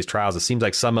through phase trials. It seems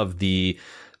like some of the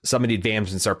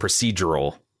advancements are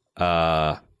procedural.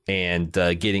 and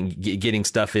getting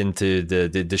stuff into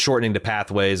the shortening the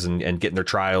pathways and getting their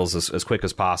trials as quick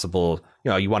as possible.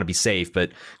 You want to be safe,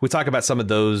 but we talk about some of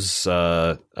those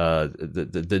the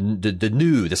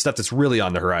stuff that's really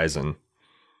on the horizon.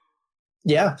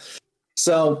 Yeah.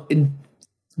 So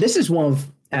this is one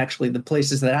of actually the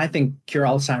places that I think Cure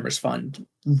Alzheimer's Fund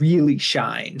really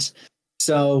shines.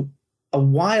 So a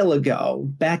while ago,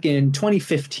 back in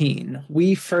 2015,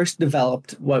 we first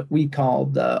developed what we call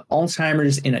the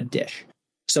Alzheimer's in a dish.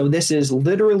 So this is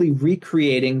literally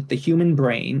recreating the human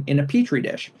brain in a petri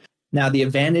dish. Now, the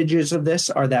advantages of this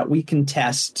are that we can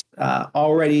test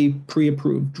already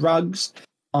pre-approved drugs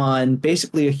on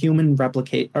basically a human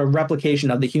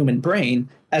replication of the human brain,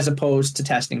 as opposed to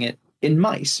testing it in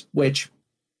mice, which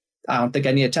I don't think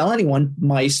I need to tell anyone,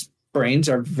 mice brains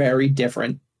are very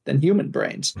different than human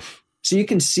brains. So you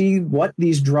can see what the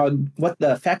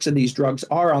effects of these drugs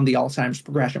are on the Alzheimer's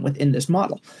progression within this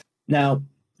model. Now,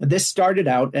 this started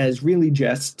out as really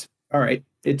just, all right,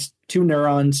 it's two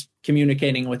neurons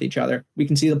communicating with each other. We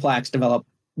can see the plaques develop.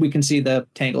 We can see the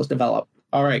tangles develop.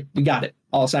 All right, we got it.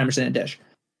 Alzheimer's in a dish.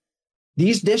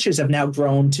 These dishes have now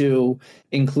grown to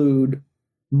include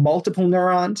multiple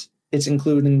neurons. It's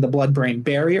including the blood-brain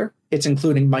barrier. It's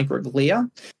including microglia.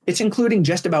 It's including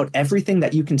just about everything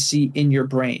that you can see in your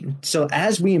brain. So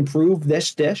as we improve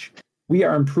this dish, we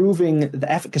are improving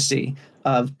the efficacy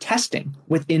of testing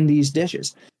within these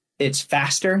dishes. It's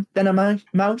faster than a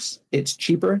mouse. It's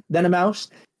cheaper than a mouse.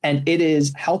 And it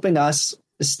is helping us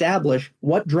establish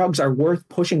what drugs are worth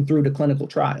pushing through to clinical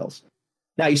trials.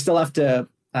 Now, you still have to,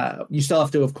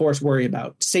 of course, worry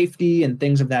about safety and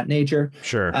things of that nature.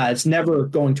 Sure. It's never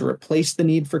going to replace the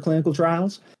need for clinical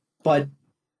trials. But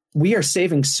we are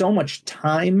saving so much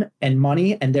time and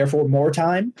money, and therefore more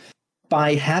time,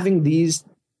 by having these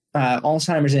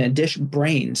Alzheimer's in a dish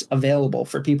brains available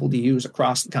for people to use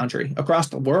across the country, across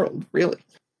the world, really.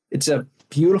 It's a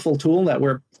beautiful tool that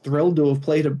we're thrilled to have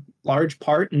played a large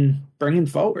part in bringing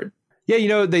forward.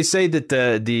 Yeah, they say that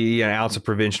the ounce of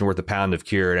prevention worth a pound of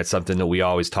cure. That's something that we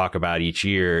always talk about each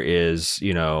year. Is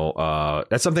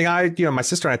that's something my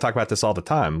sister and I talk about this all the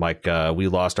time. Like we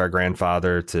lost our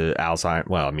grandfather to Alzheimer's.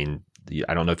 Well, I mean,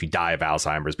 I don't know if you die of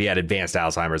Alzheimer's, but he had advanced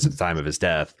Alzheimer's at the time of his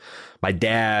death. My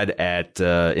dad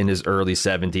in his early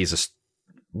 70s.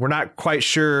 We're not quite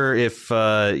sure if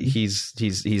he's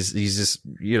just,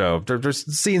 they're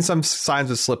seeing some signs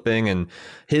of slipping, and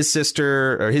his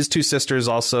two sisters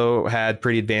also had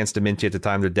pretty advanced dementia at the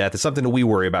time of their death. It's something that we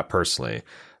worry about personally.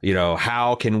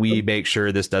 How can we make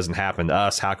sure this doesn't happen to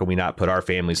us? How can we not put our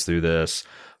families through this,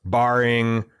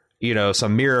 barring,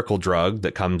 some miracle drug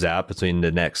that comes out between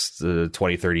the next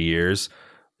 20, 30 years?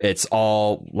 It's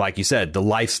all, like you said, the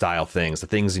lifestyle things, the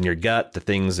things in your gut, the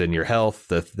things in your health,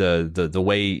 the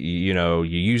way, you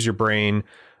use your brain.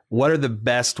 What are the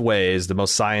best ways, the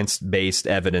most science-based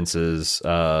evidences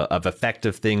of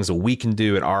effective things that we can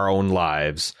do in our own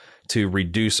lives to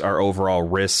reduce our overall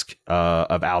risk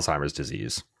of Alzheimer's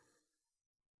disease?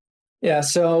 Yeah,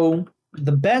 so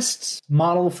the best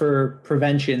model for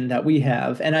prevention that we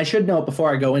have, and I should note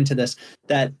before I go into this,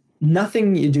 that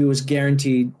nothing you do is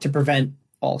guaranteed to prevent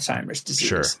Alzheimer's disease.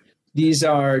 Sure. These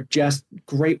are just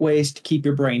great ways to keep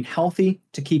your brain healthy,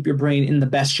 to keep your brain in the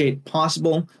best shape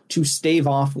possible, to stave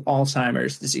off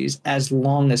Alzheimer's disease as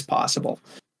long as possible.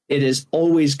 It is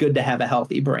always good to have a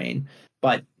healthy brain,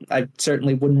 but I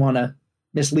certainly wouldn't want to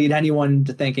mislead anyone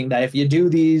into thinking that if you do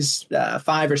these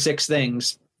 5 or 6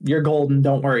 things, you're golden,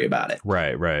 don't worry about it.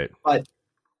 Right. But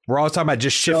we're always talking about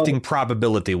just shifting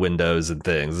probability windows and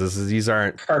things. These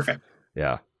aren't perfect.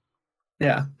 Yeah.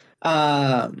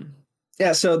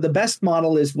 So the best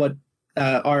model is what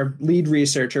our lead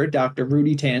researcher, Dr.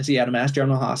 Rudy Tanzi out of Mass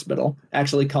General Hospital,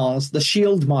 actually calls the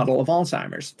SHIELD model of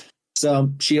Alzheimer's.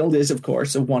 So SHIELD is, of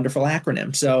course, a wonderful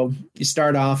acronym. So you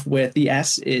start off with the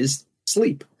S is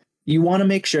sleep. You want to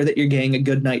make sure that you're getting a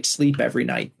good night's sleep every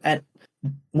night.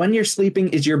 When you're sleeping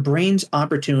is your brain's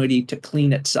opportunity to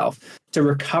clean itself, to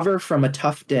recover from a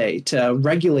tough day, to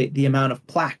regulate the amount of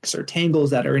plaques or tangles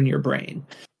that are in your brain.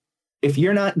 If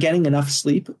you're not getting enough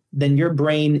sleep, then your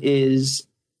brain is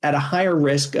at a higher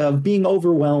risk of being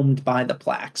overwhelmed by the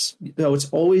plaques. So it's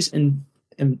always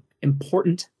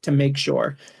important to make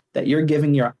sure that you're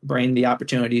giving your brain the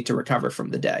opportunity to recover from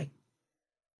the day.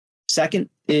 Second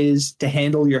is to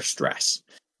handle your stress.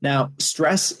 Now,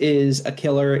 stress is a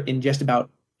killer in just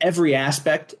about every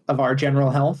aspect of our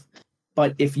general health.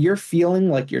 But if you're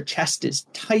feeling like your chest is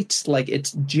tight, like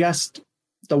it's just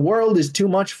the world is too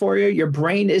much for you, your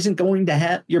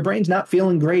brain's not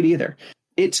feeling great either.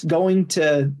 It's going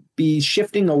to be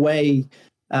shifting away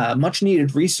much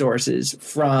needed resources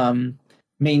from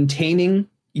maintaining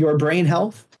your brain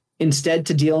health instead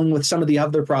to dealing with some of the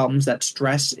other problems that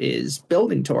stress is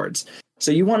building towards.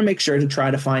 So you want to make sure to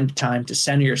try to find time to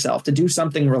center yourself, to do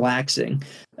something relaxing,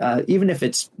 even if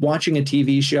it's watching a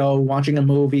TV show, watching a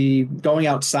movie, going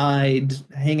outside,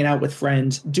 hanging out with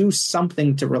friends. Do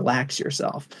something to relax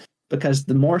yourself, because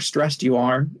the more stressed you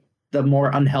are, the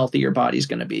more unhealthy your body's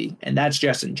going to be. And that's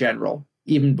just in general,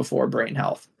 even before brain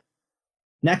health.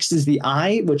 Next is the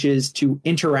I, which is to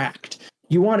interact.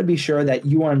 You want to be sure that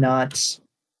you are not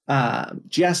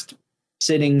just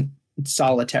sitting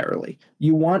solitarily.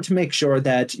 You want to make sure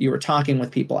that you are talking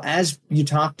with people. As you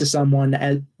talk to someone,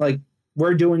 as like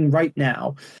we're doing right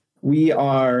now, we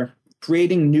are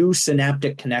creating new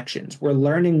synaptic connections. We're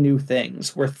learning new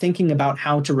things. We're thinking about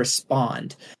how to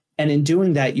respond. And in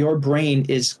doing that, your brain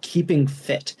is keeping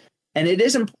fit. And it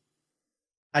isn't,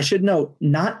 I should note,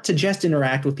 not to just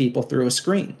interact with people through a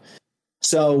screen.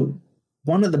 So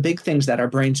one of the big things that our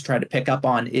brains try to pick up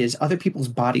on is other people's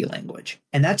body language.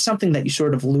 And that's something that you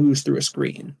sort of lose through a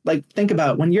screen. Like, think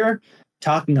about when you're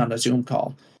talking on a Zoom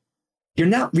call, you're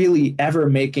not really ever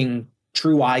making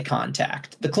true eye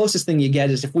contact. The closest thing you get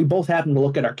is if we both happen to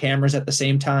look at our cameras at the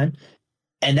same time,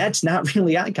 and that's not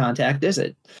really eye contact, is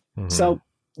it? Mm-hmm. So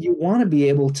you want to be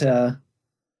able to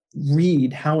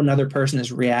read how another person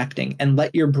is reacting and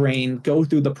let your brain go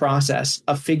through the process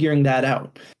of figuring that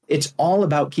out. It's all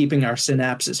about keeping our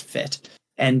synapses fit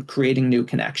and creating new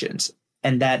connections.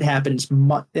 And that happens,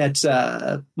 that's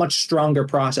a much stronger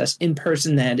process in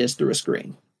person than it is through a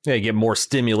screen. Yeah, you get more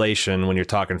stimulation when you're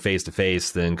talking face to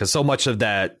face than, because so much of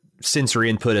that sensory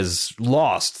input is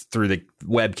lost through the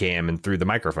webcam and through the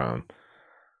microphone.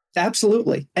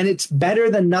 Absolutely. And it's better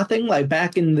than nothing. Like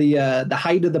back in the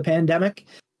height of the pandemic.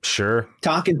 Sure.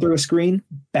 Talking through a screen,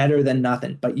 better than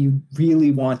nothing. But you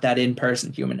really want that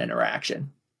in-person human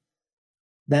interaction.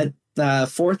 That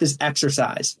fourth is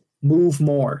exercise. Move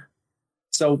more.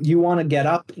 So you want to get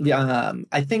up.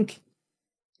 I think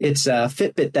it's a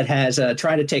Fitbit that has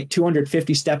try to take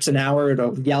 250 steps an hour.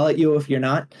 It'll yell at you if you're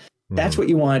not. That's what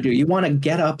you want to do. You want to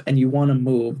get up and you want to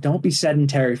move. Don't be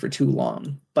sedentary for too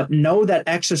long. But know that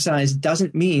exercise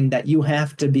doesn't mean that you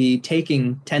have to be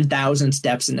taking 10,000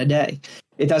 steps in a day.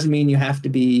 It doesn't mean you have to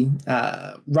be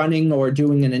running or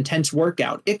doing an intense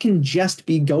workout. It can just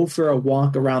be go for a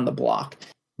walk around the block.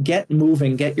 Get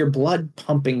moving, get your blood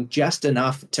pumping just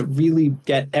enough to really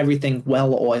get everything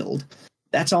well oiled.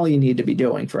 That's all you need to be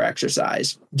doing for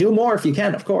exercise. Do more if you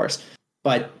can, of course,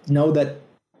 but know that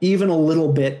even a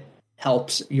little bit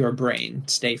helps your brain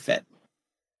stay fit.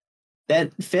 Then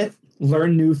fifth,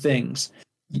 learn new things.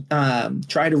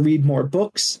 Try to read more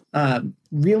books.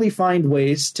 Really find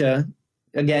ways to,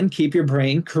 again, keep your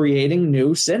brain creating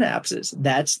new synapses.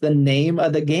 That's the name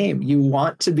of the game. You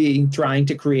want to be trying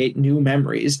to create new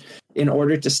memories in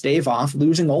order to stave off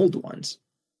losing old ones.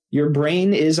 Your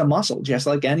brain is a muscle, just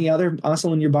like any other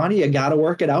muscle in your body. You got to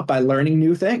work it out by learning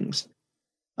new things.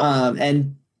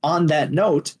 And on that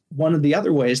note, one of the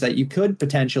other ways that you could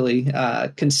potentially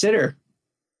consider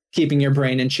keeping your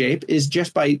brain in shape is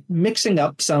just by mixing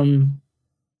up some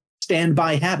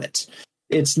standby habits.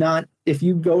 It's not, if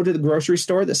you go to the grocery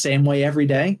store the same way every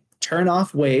day, turn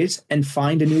off Waze and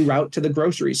find a new route to the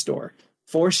grocery store.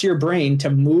 Force your brain to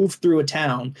move through a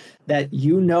town that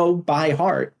you know by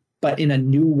heart, but in a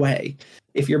new way.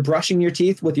 If you're brushing your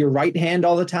teeth with your right hand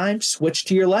all the time, switch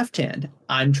to your left hand.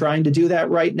 I'm trying to do that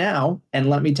right now. And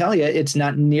let me tell you, it's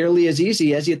not nearly as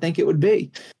easy as you think it would be.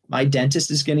 My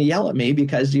dentist is going to yell at me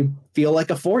because you feel like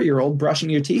a 4-year-old brushing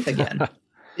your teeth again.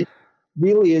 It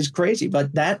really is crazy.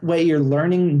 But that way you're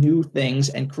learning new things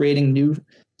and creating new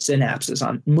synapses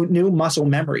on new muscle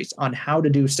memories on how to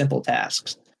do simple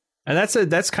tasks. And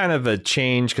that's kind of a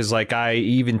change, because like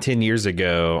even 10 years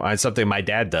ago, something my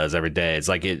dad does every day. It's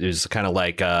like, it was kind of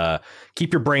like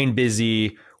keep your brain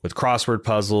busy with crossword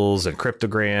puzzles and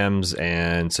cryptograms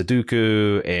and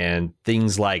Sudoku and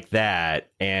things like that.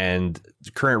 And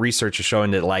current research is showing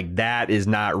that like that is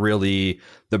not really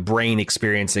the brain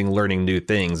experiencing learning new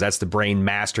things. That's the brain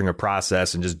mastering a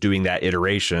process and just doing that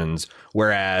iterations.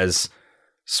 Whereas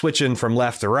switching from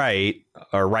left to right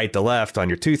or right to left on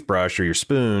your toothbrush or your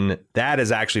spoon, that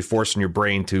is actually forcing your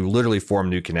brain to literally form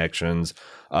new connections.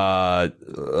 Like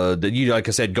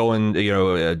I said, going,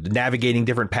 navigating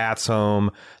different paths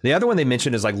home. The other one they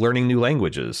mentioned is like learning new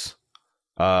languages.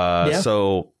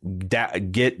 So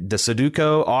get the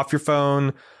Sudoku off your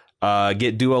phone,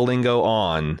 get Duolingo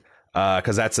on.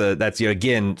 Because that's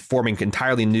again forming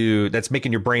entirely new. That's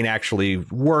making your brain actually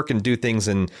work and do things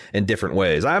in different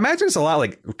ways. I imagine it's a lot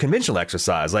like conventional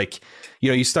exercise. Like,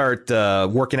 you start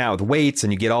working out with weights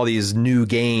and you get all these new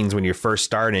gains when you're first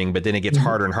starting, but then it gets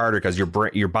harder and harder because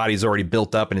your body's already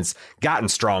built up and it's gotten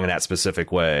strong in that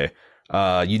specific way.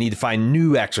 You need to find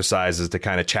new exercises to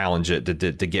kind of challenge it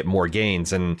to get more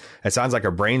gains. And it sounds like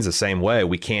our brain's the same way.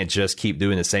 We can't just keep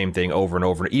doing the same thing over and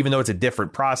over, even though it's a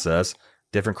different process.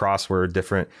 Different crossword,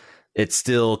 different. It's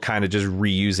still kind of just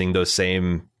reusing those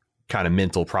same kind of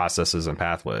mental processes and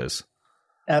pathways.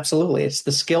 Absolutely. It's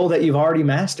the skill that you've already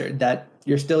mastered that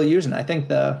you're still using. I think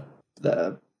the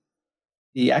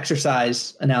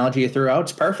exercise analogy you threw out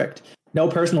is perfect. No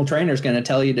personal trainer is going to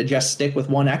tell you to just stick with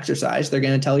one exercise. They're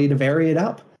going to tell you to vary it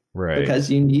up. Right. Because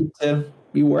you need to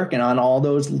be working on all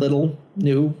those little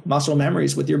new muscle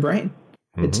memories with your brain.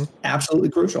 Mm-hmm. It's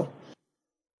absolutely crucial.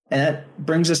 And that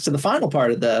brings us to the final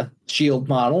part of the SHIELD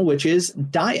model, which is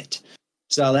diet.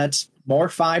 So that's more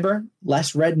fiber,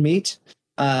 less red meat.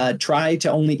 Try to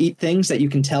only eat things that you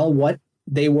can tell what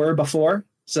they were before.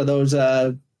 So those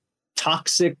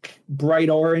toxic bright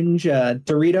orange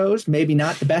Doritos, maybe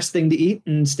not the best thing to eat.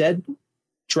 Instead,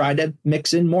 try to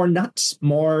mix in more nuts,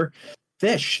 more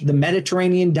fish. The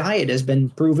Mediterranean diet has been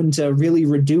proven to really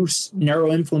reduce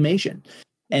neuroinflammation.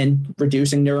 And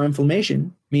reducing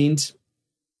neuroinflammation means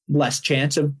less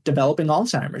chance of developing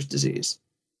Alzheimer's disease.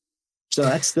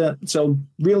 So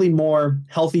really more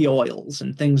healthy oils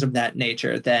and things of that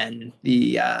nature than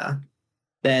the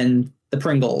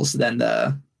Pringles, than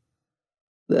the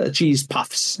cheese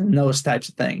puffs and those types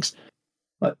of things.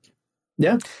 But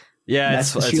yeah. Yeah,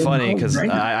 it's funny because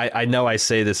I know I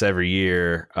say this every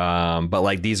year, but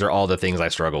like these are all the things I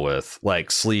struggle with,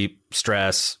 like sleep,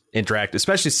 stress,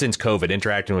 especially since COVID,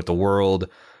 interacting with the world,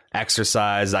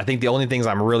 exercise. I think the only things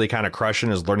I'm really kind of crushing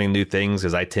is learning new things,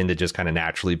 because I tend to just kind of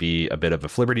naturally be a bit of a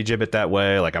flibbertigibbet that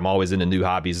way. Like I'm always into new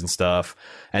hobbies and stuff.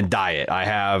 And diet, I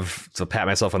have, to pat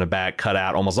myself on the back, cut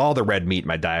out almost all the red meat in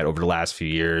my diet over the last few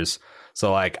years.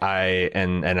 So like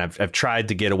I've tried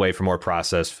to get away from more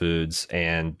processed foods,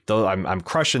 and though I'm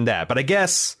crushing that. But I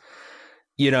guess,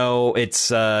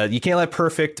 it's you can't let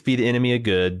perfect be the enemy of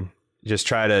good. Just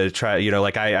try,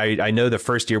 like I know the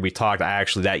first year we talked,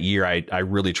 that year I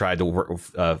really tried to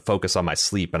focus on my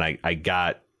sleep, and I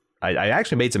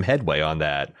actually made some headway on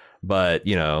that. But,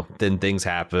 then things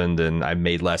happened and I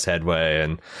made less headway.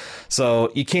 And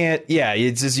so you can't,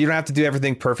 it's just, you don't have to do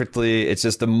everything perfectly. It's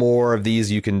just the more of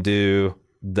these you can do,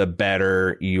 the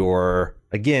better your,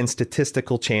 again,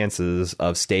 statistical chances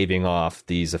of staving off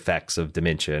these effects of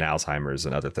dementia and Alzheimer's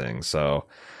and other things. So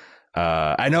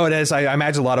I know it is. I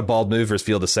imagine a lot of bald movers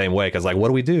feel the same way, because like,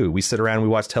 what do? We sit around and we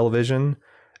watch television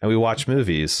and we watch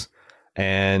movies.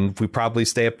 And we probably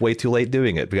stay up way too late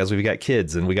doing it because we've got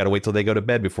kids and we got to wait till they go to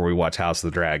bed before we watch House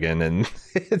of the Dragon. And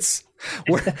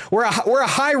we're a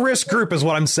high risk group is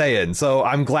what I'm saying. So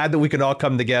I'm glad that we can all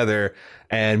come together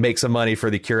and make some money for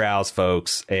the Curale's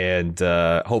folks. And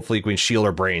hopefully we can shield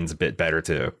our brains a bit better,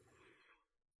 too.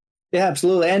 Yeah,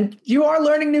 absolutely. And you are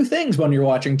learning new things when you're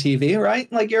watching TV, right?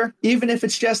 Like even if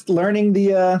it's just learning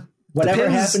the whatever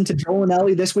happened to Joel and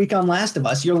Ellie this week on Last of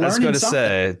Us, you're learning something. I was going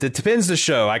to say, it depends the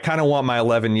show. I kind of want my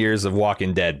 11 years of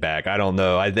Walking Dead back. I don't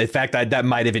know. In fact, that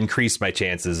might have increased my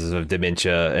chances of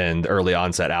dementia and early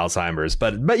onset Alzheimer's.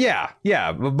 But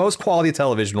yeah, most quality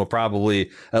television will probably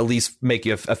at least make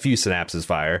you a few synapses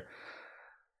fire.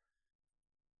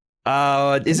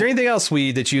 Is there anything else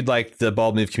that you'd like the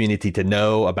Bald Move community to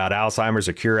know about Alzheimer's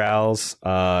or Curale's?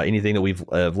 Anything that we've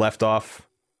left off?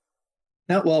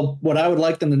 No, well, what I would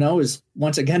like them to know is,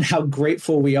 once again, how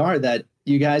grateful we are that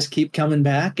you guys keep coming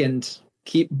back and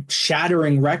keep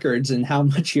shattering records and how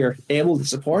much you're able to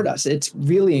support us. It's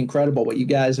really incredible what you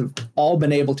guys have all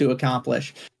been able to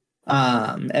accomplish.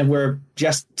 And we're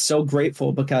just so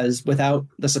grateful, because without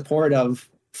the support of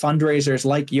fundraisers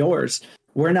like yours,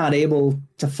 we're not able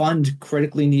to fund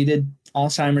critically needed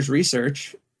Alzheimer's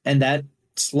research, and that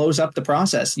slows up the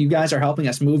process. You guys are helping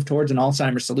us move towards an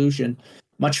Alzheimer's solution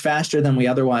much faster than we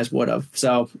otherwise would have.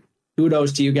 So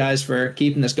kudos to you guys for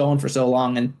keeping this going for so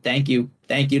long. And thank you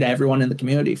to everyone in the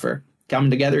community for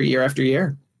coming together year after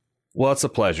year. Well, it's a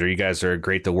pleasure. You guys are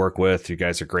great to work with. You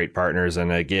guys are great partners.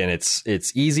 And again,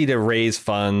 it's easy to raise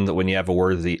funds when you have a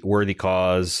worthy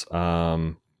cause.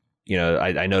 I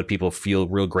know people feel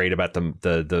real great about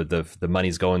the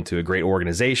money's going to a great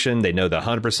organization. They know that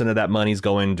 100% of that money's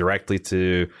going directly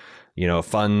to,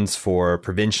 funds for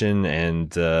prevention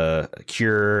and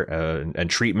cure and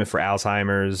treatment for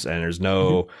Alzheimer's. And there's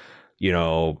no,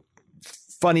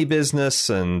 funny business,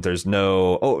 and there's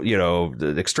no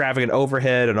the extravagant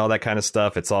overhead and all that kind of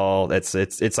stuff. It's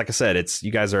like I said,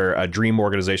 you guys are a dream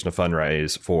organization to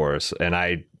fundraise for us, and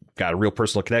I got a real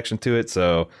personal connection to it,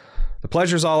 so the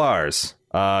pleasure's all ours.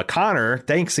 Connor,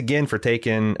 thanks again for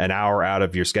taking an hour out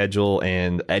of your schedule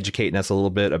and educating us a little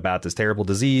bit about this terrible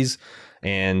disease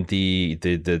and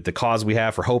the cause we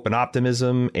have for hope and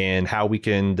optimism and how we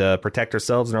can protect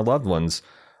ourselves and our loved ones.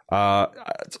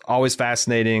 It's always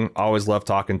fascinating. Always love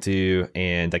talking to you,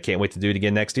 and I can't wait to do it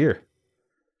again next year.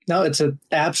 No, it's an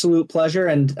absolute pleasure.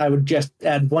 And I would just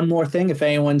add one more thing. If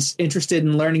anyone's interested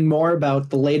in learning more about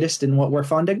the latest in what we're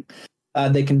funding,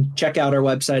 they can check out our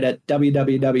website at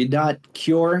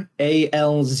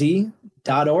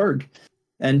www.curealz.org.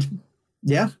 And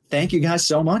yeah, thank you guys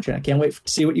so much. And I can't wait to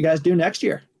see what you guys do next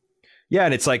year. Yeah,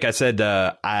 and it's like I said,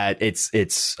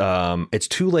 it's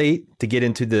too late to get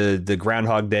into the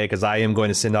Groundhog Day, because I am going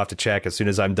to send off to check as soon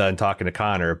as I'm done talking to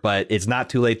Connor. But it's not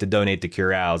too late to donate to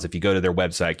Cure Owls. If you go to their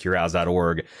website,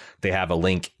 cureowls.org, they have a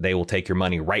link. They will take your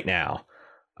money right now.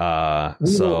 We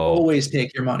will always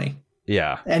take your money.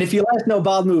 Yeah, and if you let us know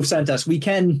Bald Move sent us, we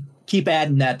can keep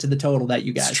adding that to the total that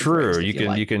you guys. It's true.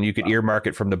 You can earmark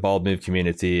it from the Bald Move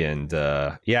community, and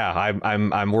we're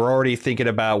already thinking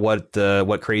about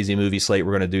what crazy movie slate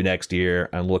we're going to do next year.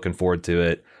 I'm looking forward to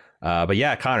it. But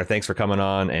yeah, Connor, thanks for coming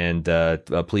on, and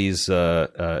please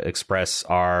express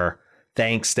our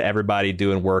thanks to everybody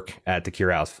doing work at the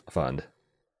Cure Owls Fund.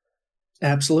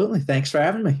 Absolutely. Thanks for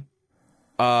having me.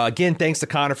 Again, thanks to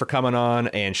Connor for coming on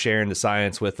and sharing the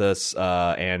science with us,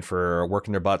 and for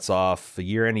working their butts off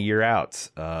year in and year out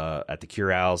at the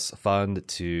Cure Owls Fund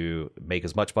to make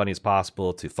as much money as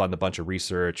possible to fund a bunch of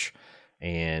research.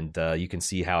 And you can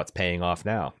see how it's paying off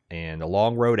now, and a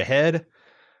long road ahead.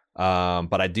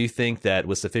 But I do think that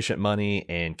with sufficient money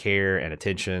and care and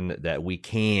attention that we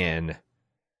can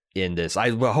in this.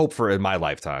 I hope for in my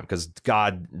lifetime, because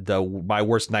God, my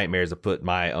worst nightmare is to put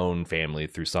my own family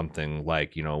through something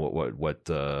like, what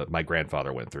my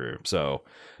grandfather went through. So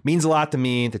it means a lot to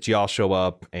me that you all show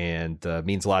up, and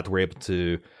means a lot that we're able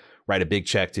to write a big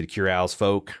check to the Cure Owls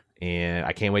folk. And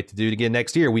I can't wait to do it again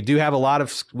next year. We do have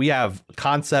we have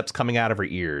concepts coming out of our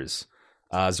ears.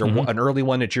 Is there an early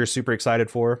one that you're super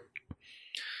excited for?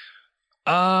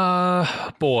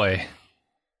 Boy.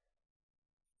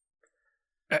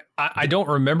 I don't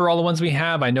remember all the ones we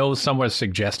have. I know some was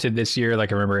suggested this year.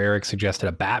 Like I remember Eric suggested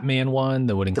a Batman one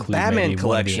that would include the Batman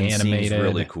collection. Seems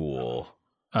really cool.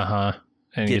 And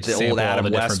get the old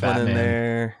Adam West one in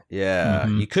there. Yeah,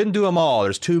 you couldn't do them all.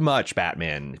 There's too much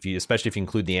Batman, especially if you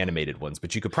include the animated ones.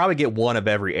 But you could probably get one of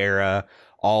every era,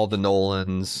 all the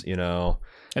Nolans,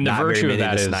 And the virtue of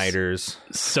that is Snyders.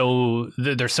 So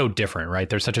they're so different, right?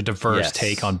 There's such a diverse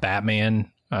take on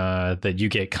Batman. That you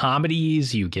get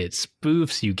comedies, you get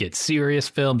spoofs, you get serious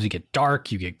films, you get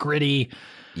dark, you get gritty.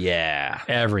 Yeah.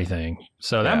 Everything.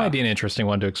 So that might be an interesting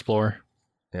one to explore.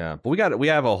 Yeah. But we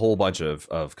have a whole bunch of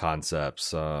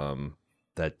concepts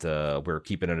that we're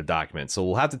keeping in a document. So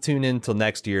we'll have to tune in till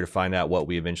next year to find out what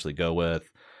we eventually go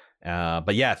with.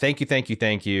 But yeah, thank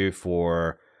you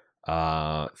for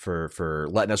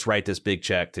letting us write this big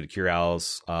check to the Cure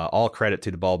Owls. All credit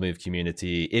to the Bald Move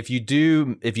community. If you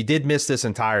did miss this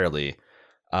entirely,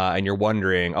 and you're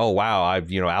wondering, oh wow,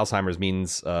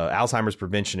 Alzheimer's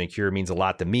prevention and cure means a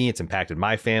lot to me. It's impacted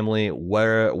my family.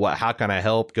 How can I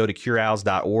help? Go to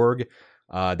cureowls.org.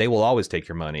 They will always take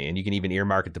your money, and you can even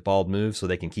earmark it to Bald Move so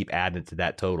they can keep adding to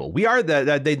that total. We are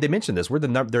they mentioned this. We're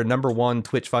their number one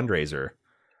Twitch fundraiser.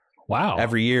 Wow.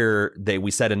 Every year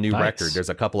we set a new record. There's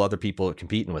a couple other people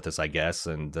competing with us, I guess.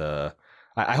 And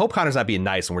I hope Connor's not being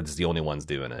nice and we're just the only ones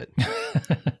doing it.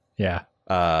 Yeah.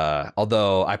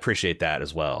 Although I appreciate that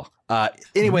as well.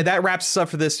 Anyway, that wraps us up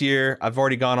for this year. I've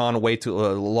already gone on way too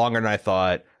longer than I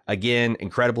thought. Again,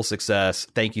 incredible success.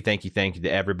 Thank you to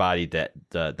everybody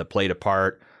that played a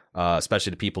part, especially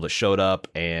the people that showed up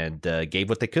and gave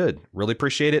what they could. Really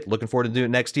appreciate it. Looking forward to doing it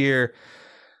next year.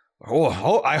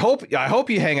 I hope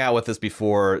you hang out with us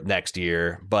before next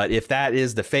year. But if that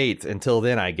is the fate, until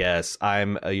then, I guess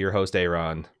I'm your host,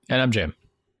 Aaron. And I'm Jim.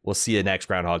 We'll see you next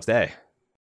Groundhog's Day.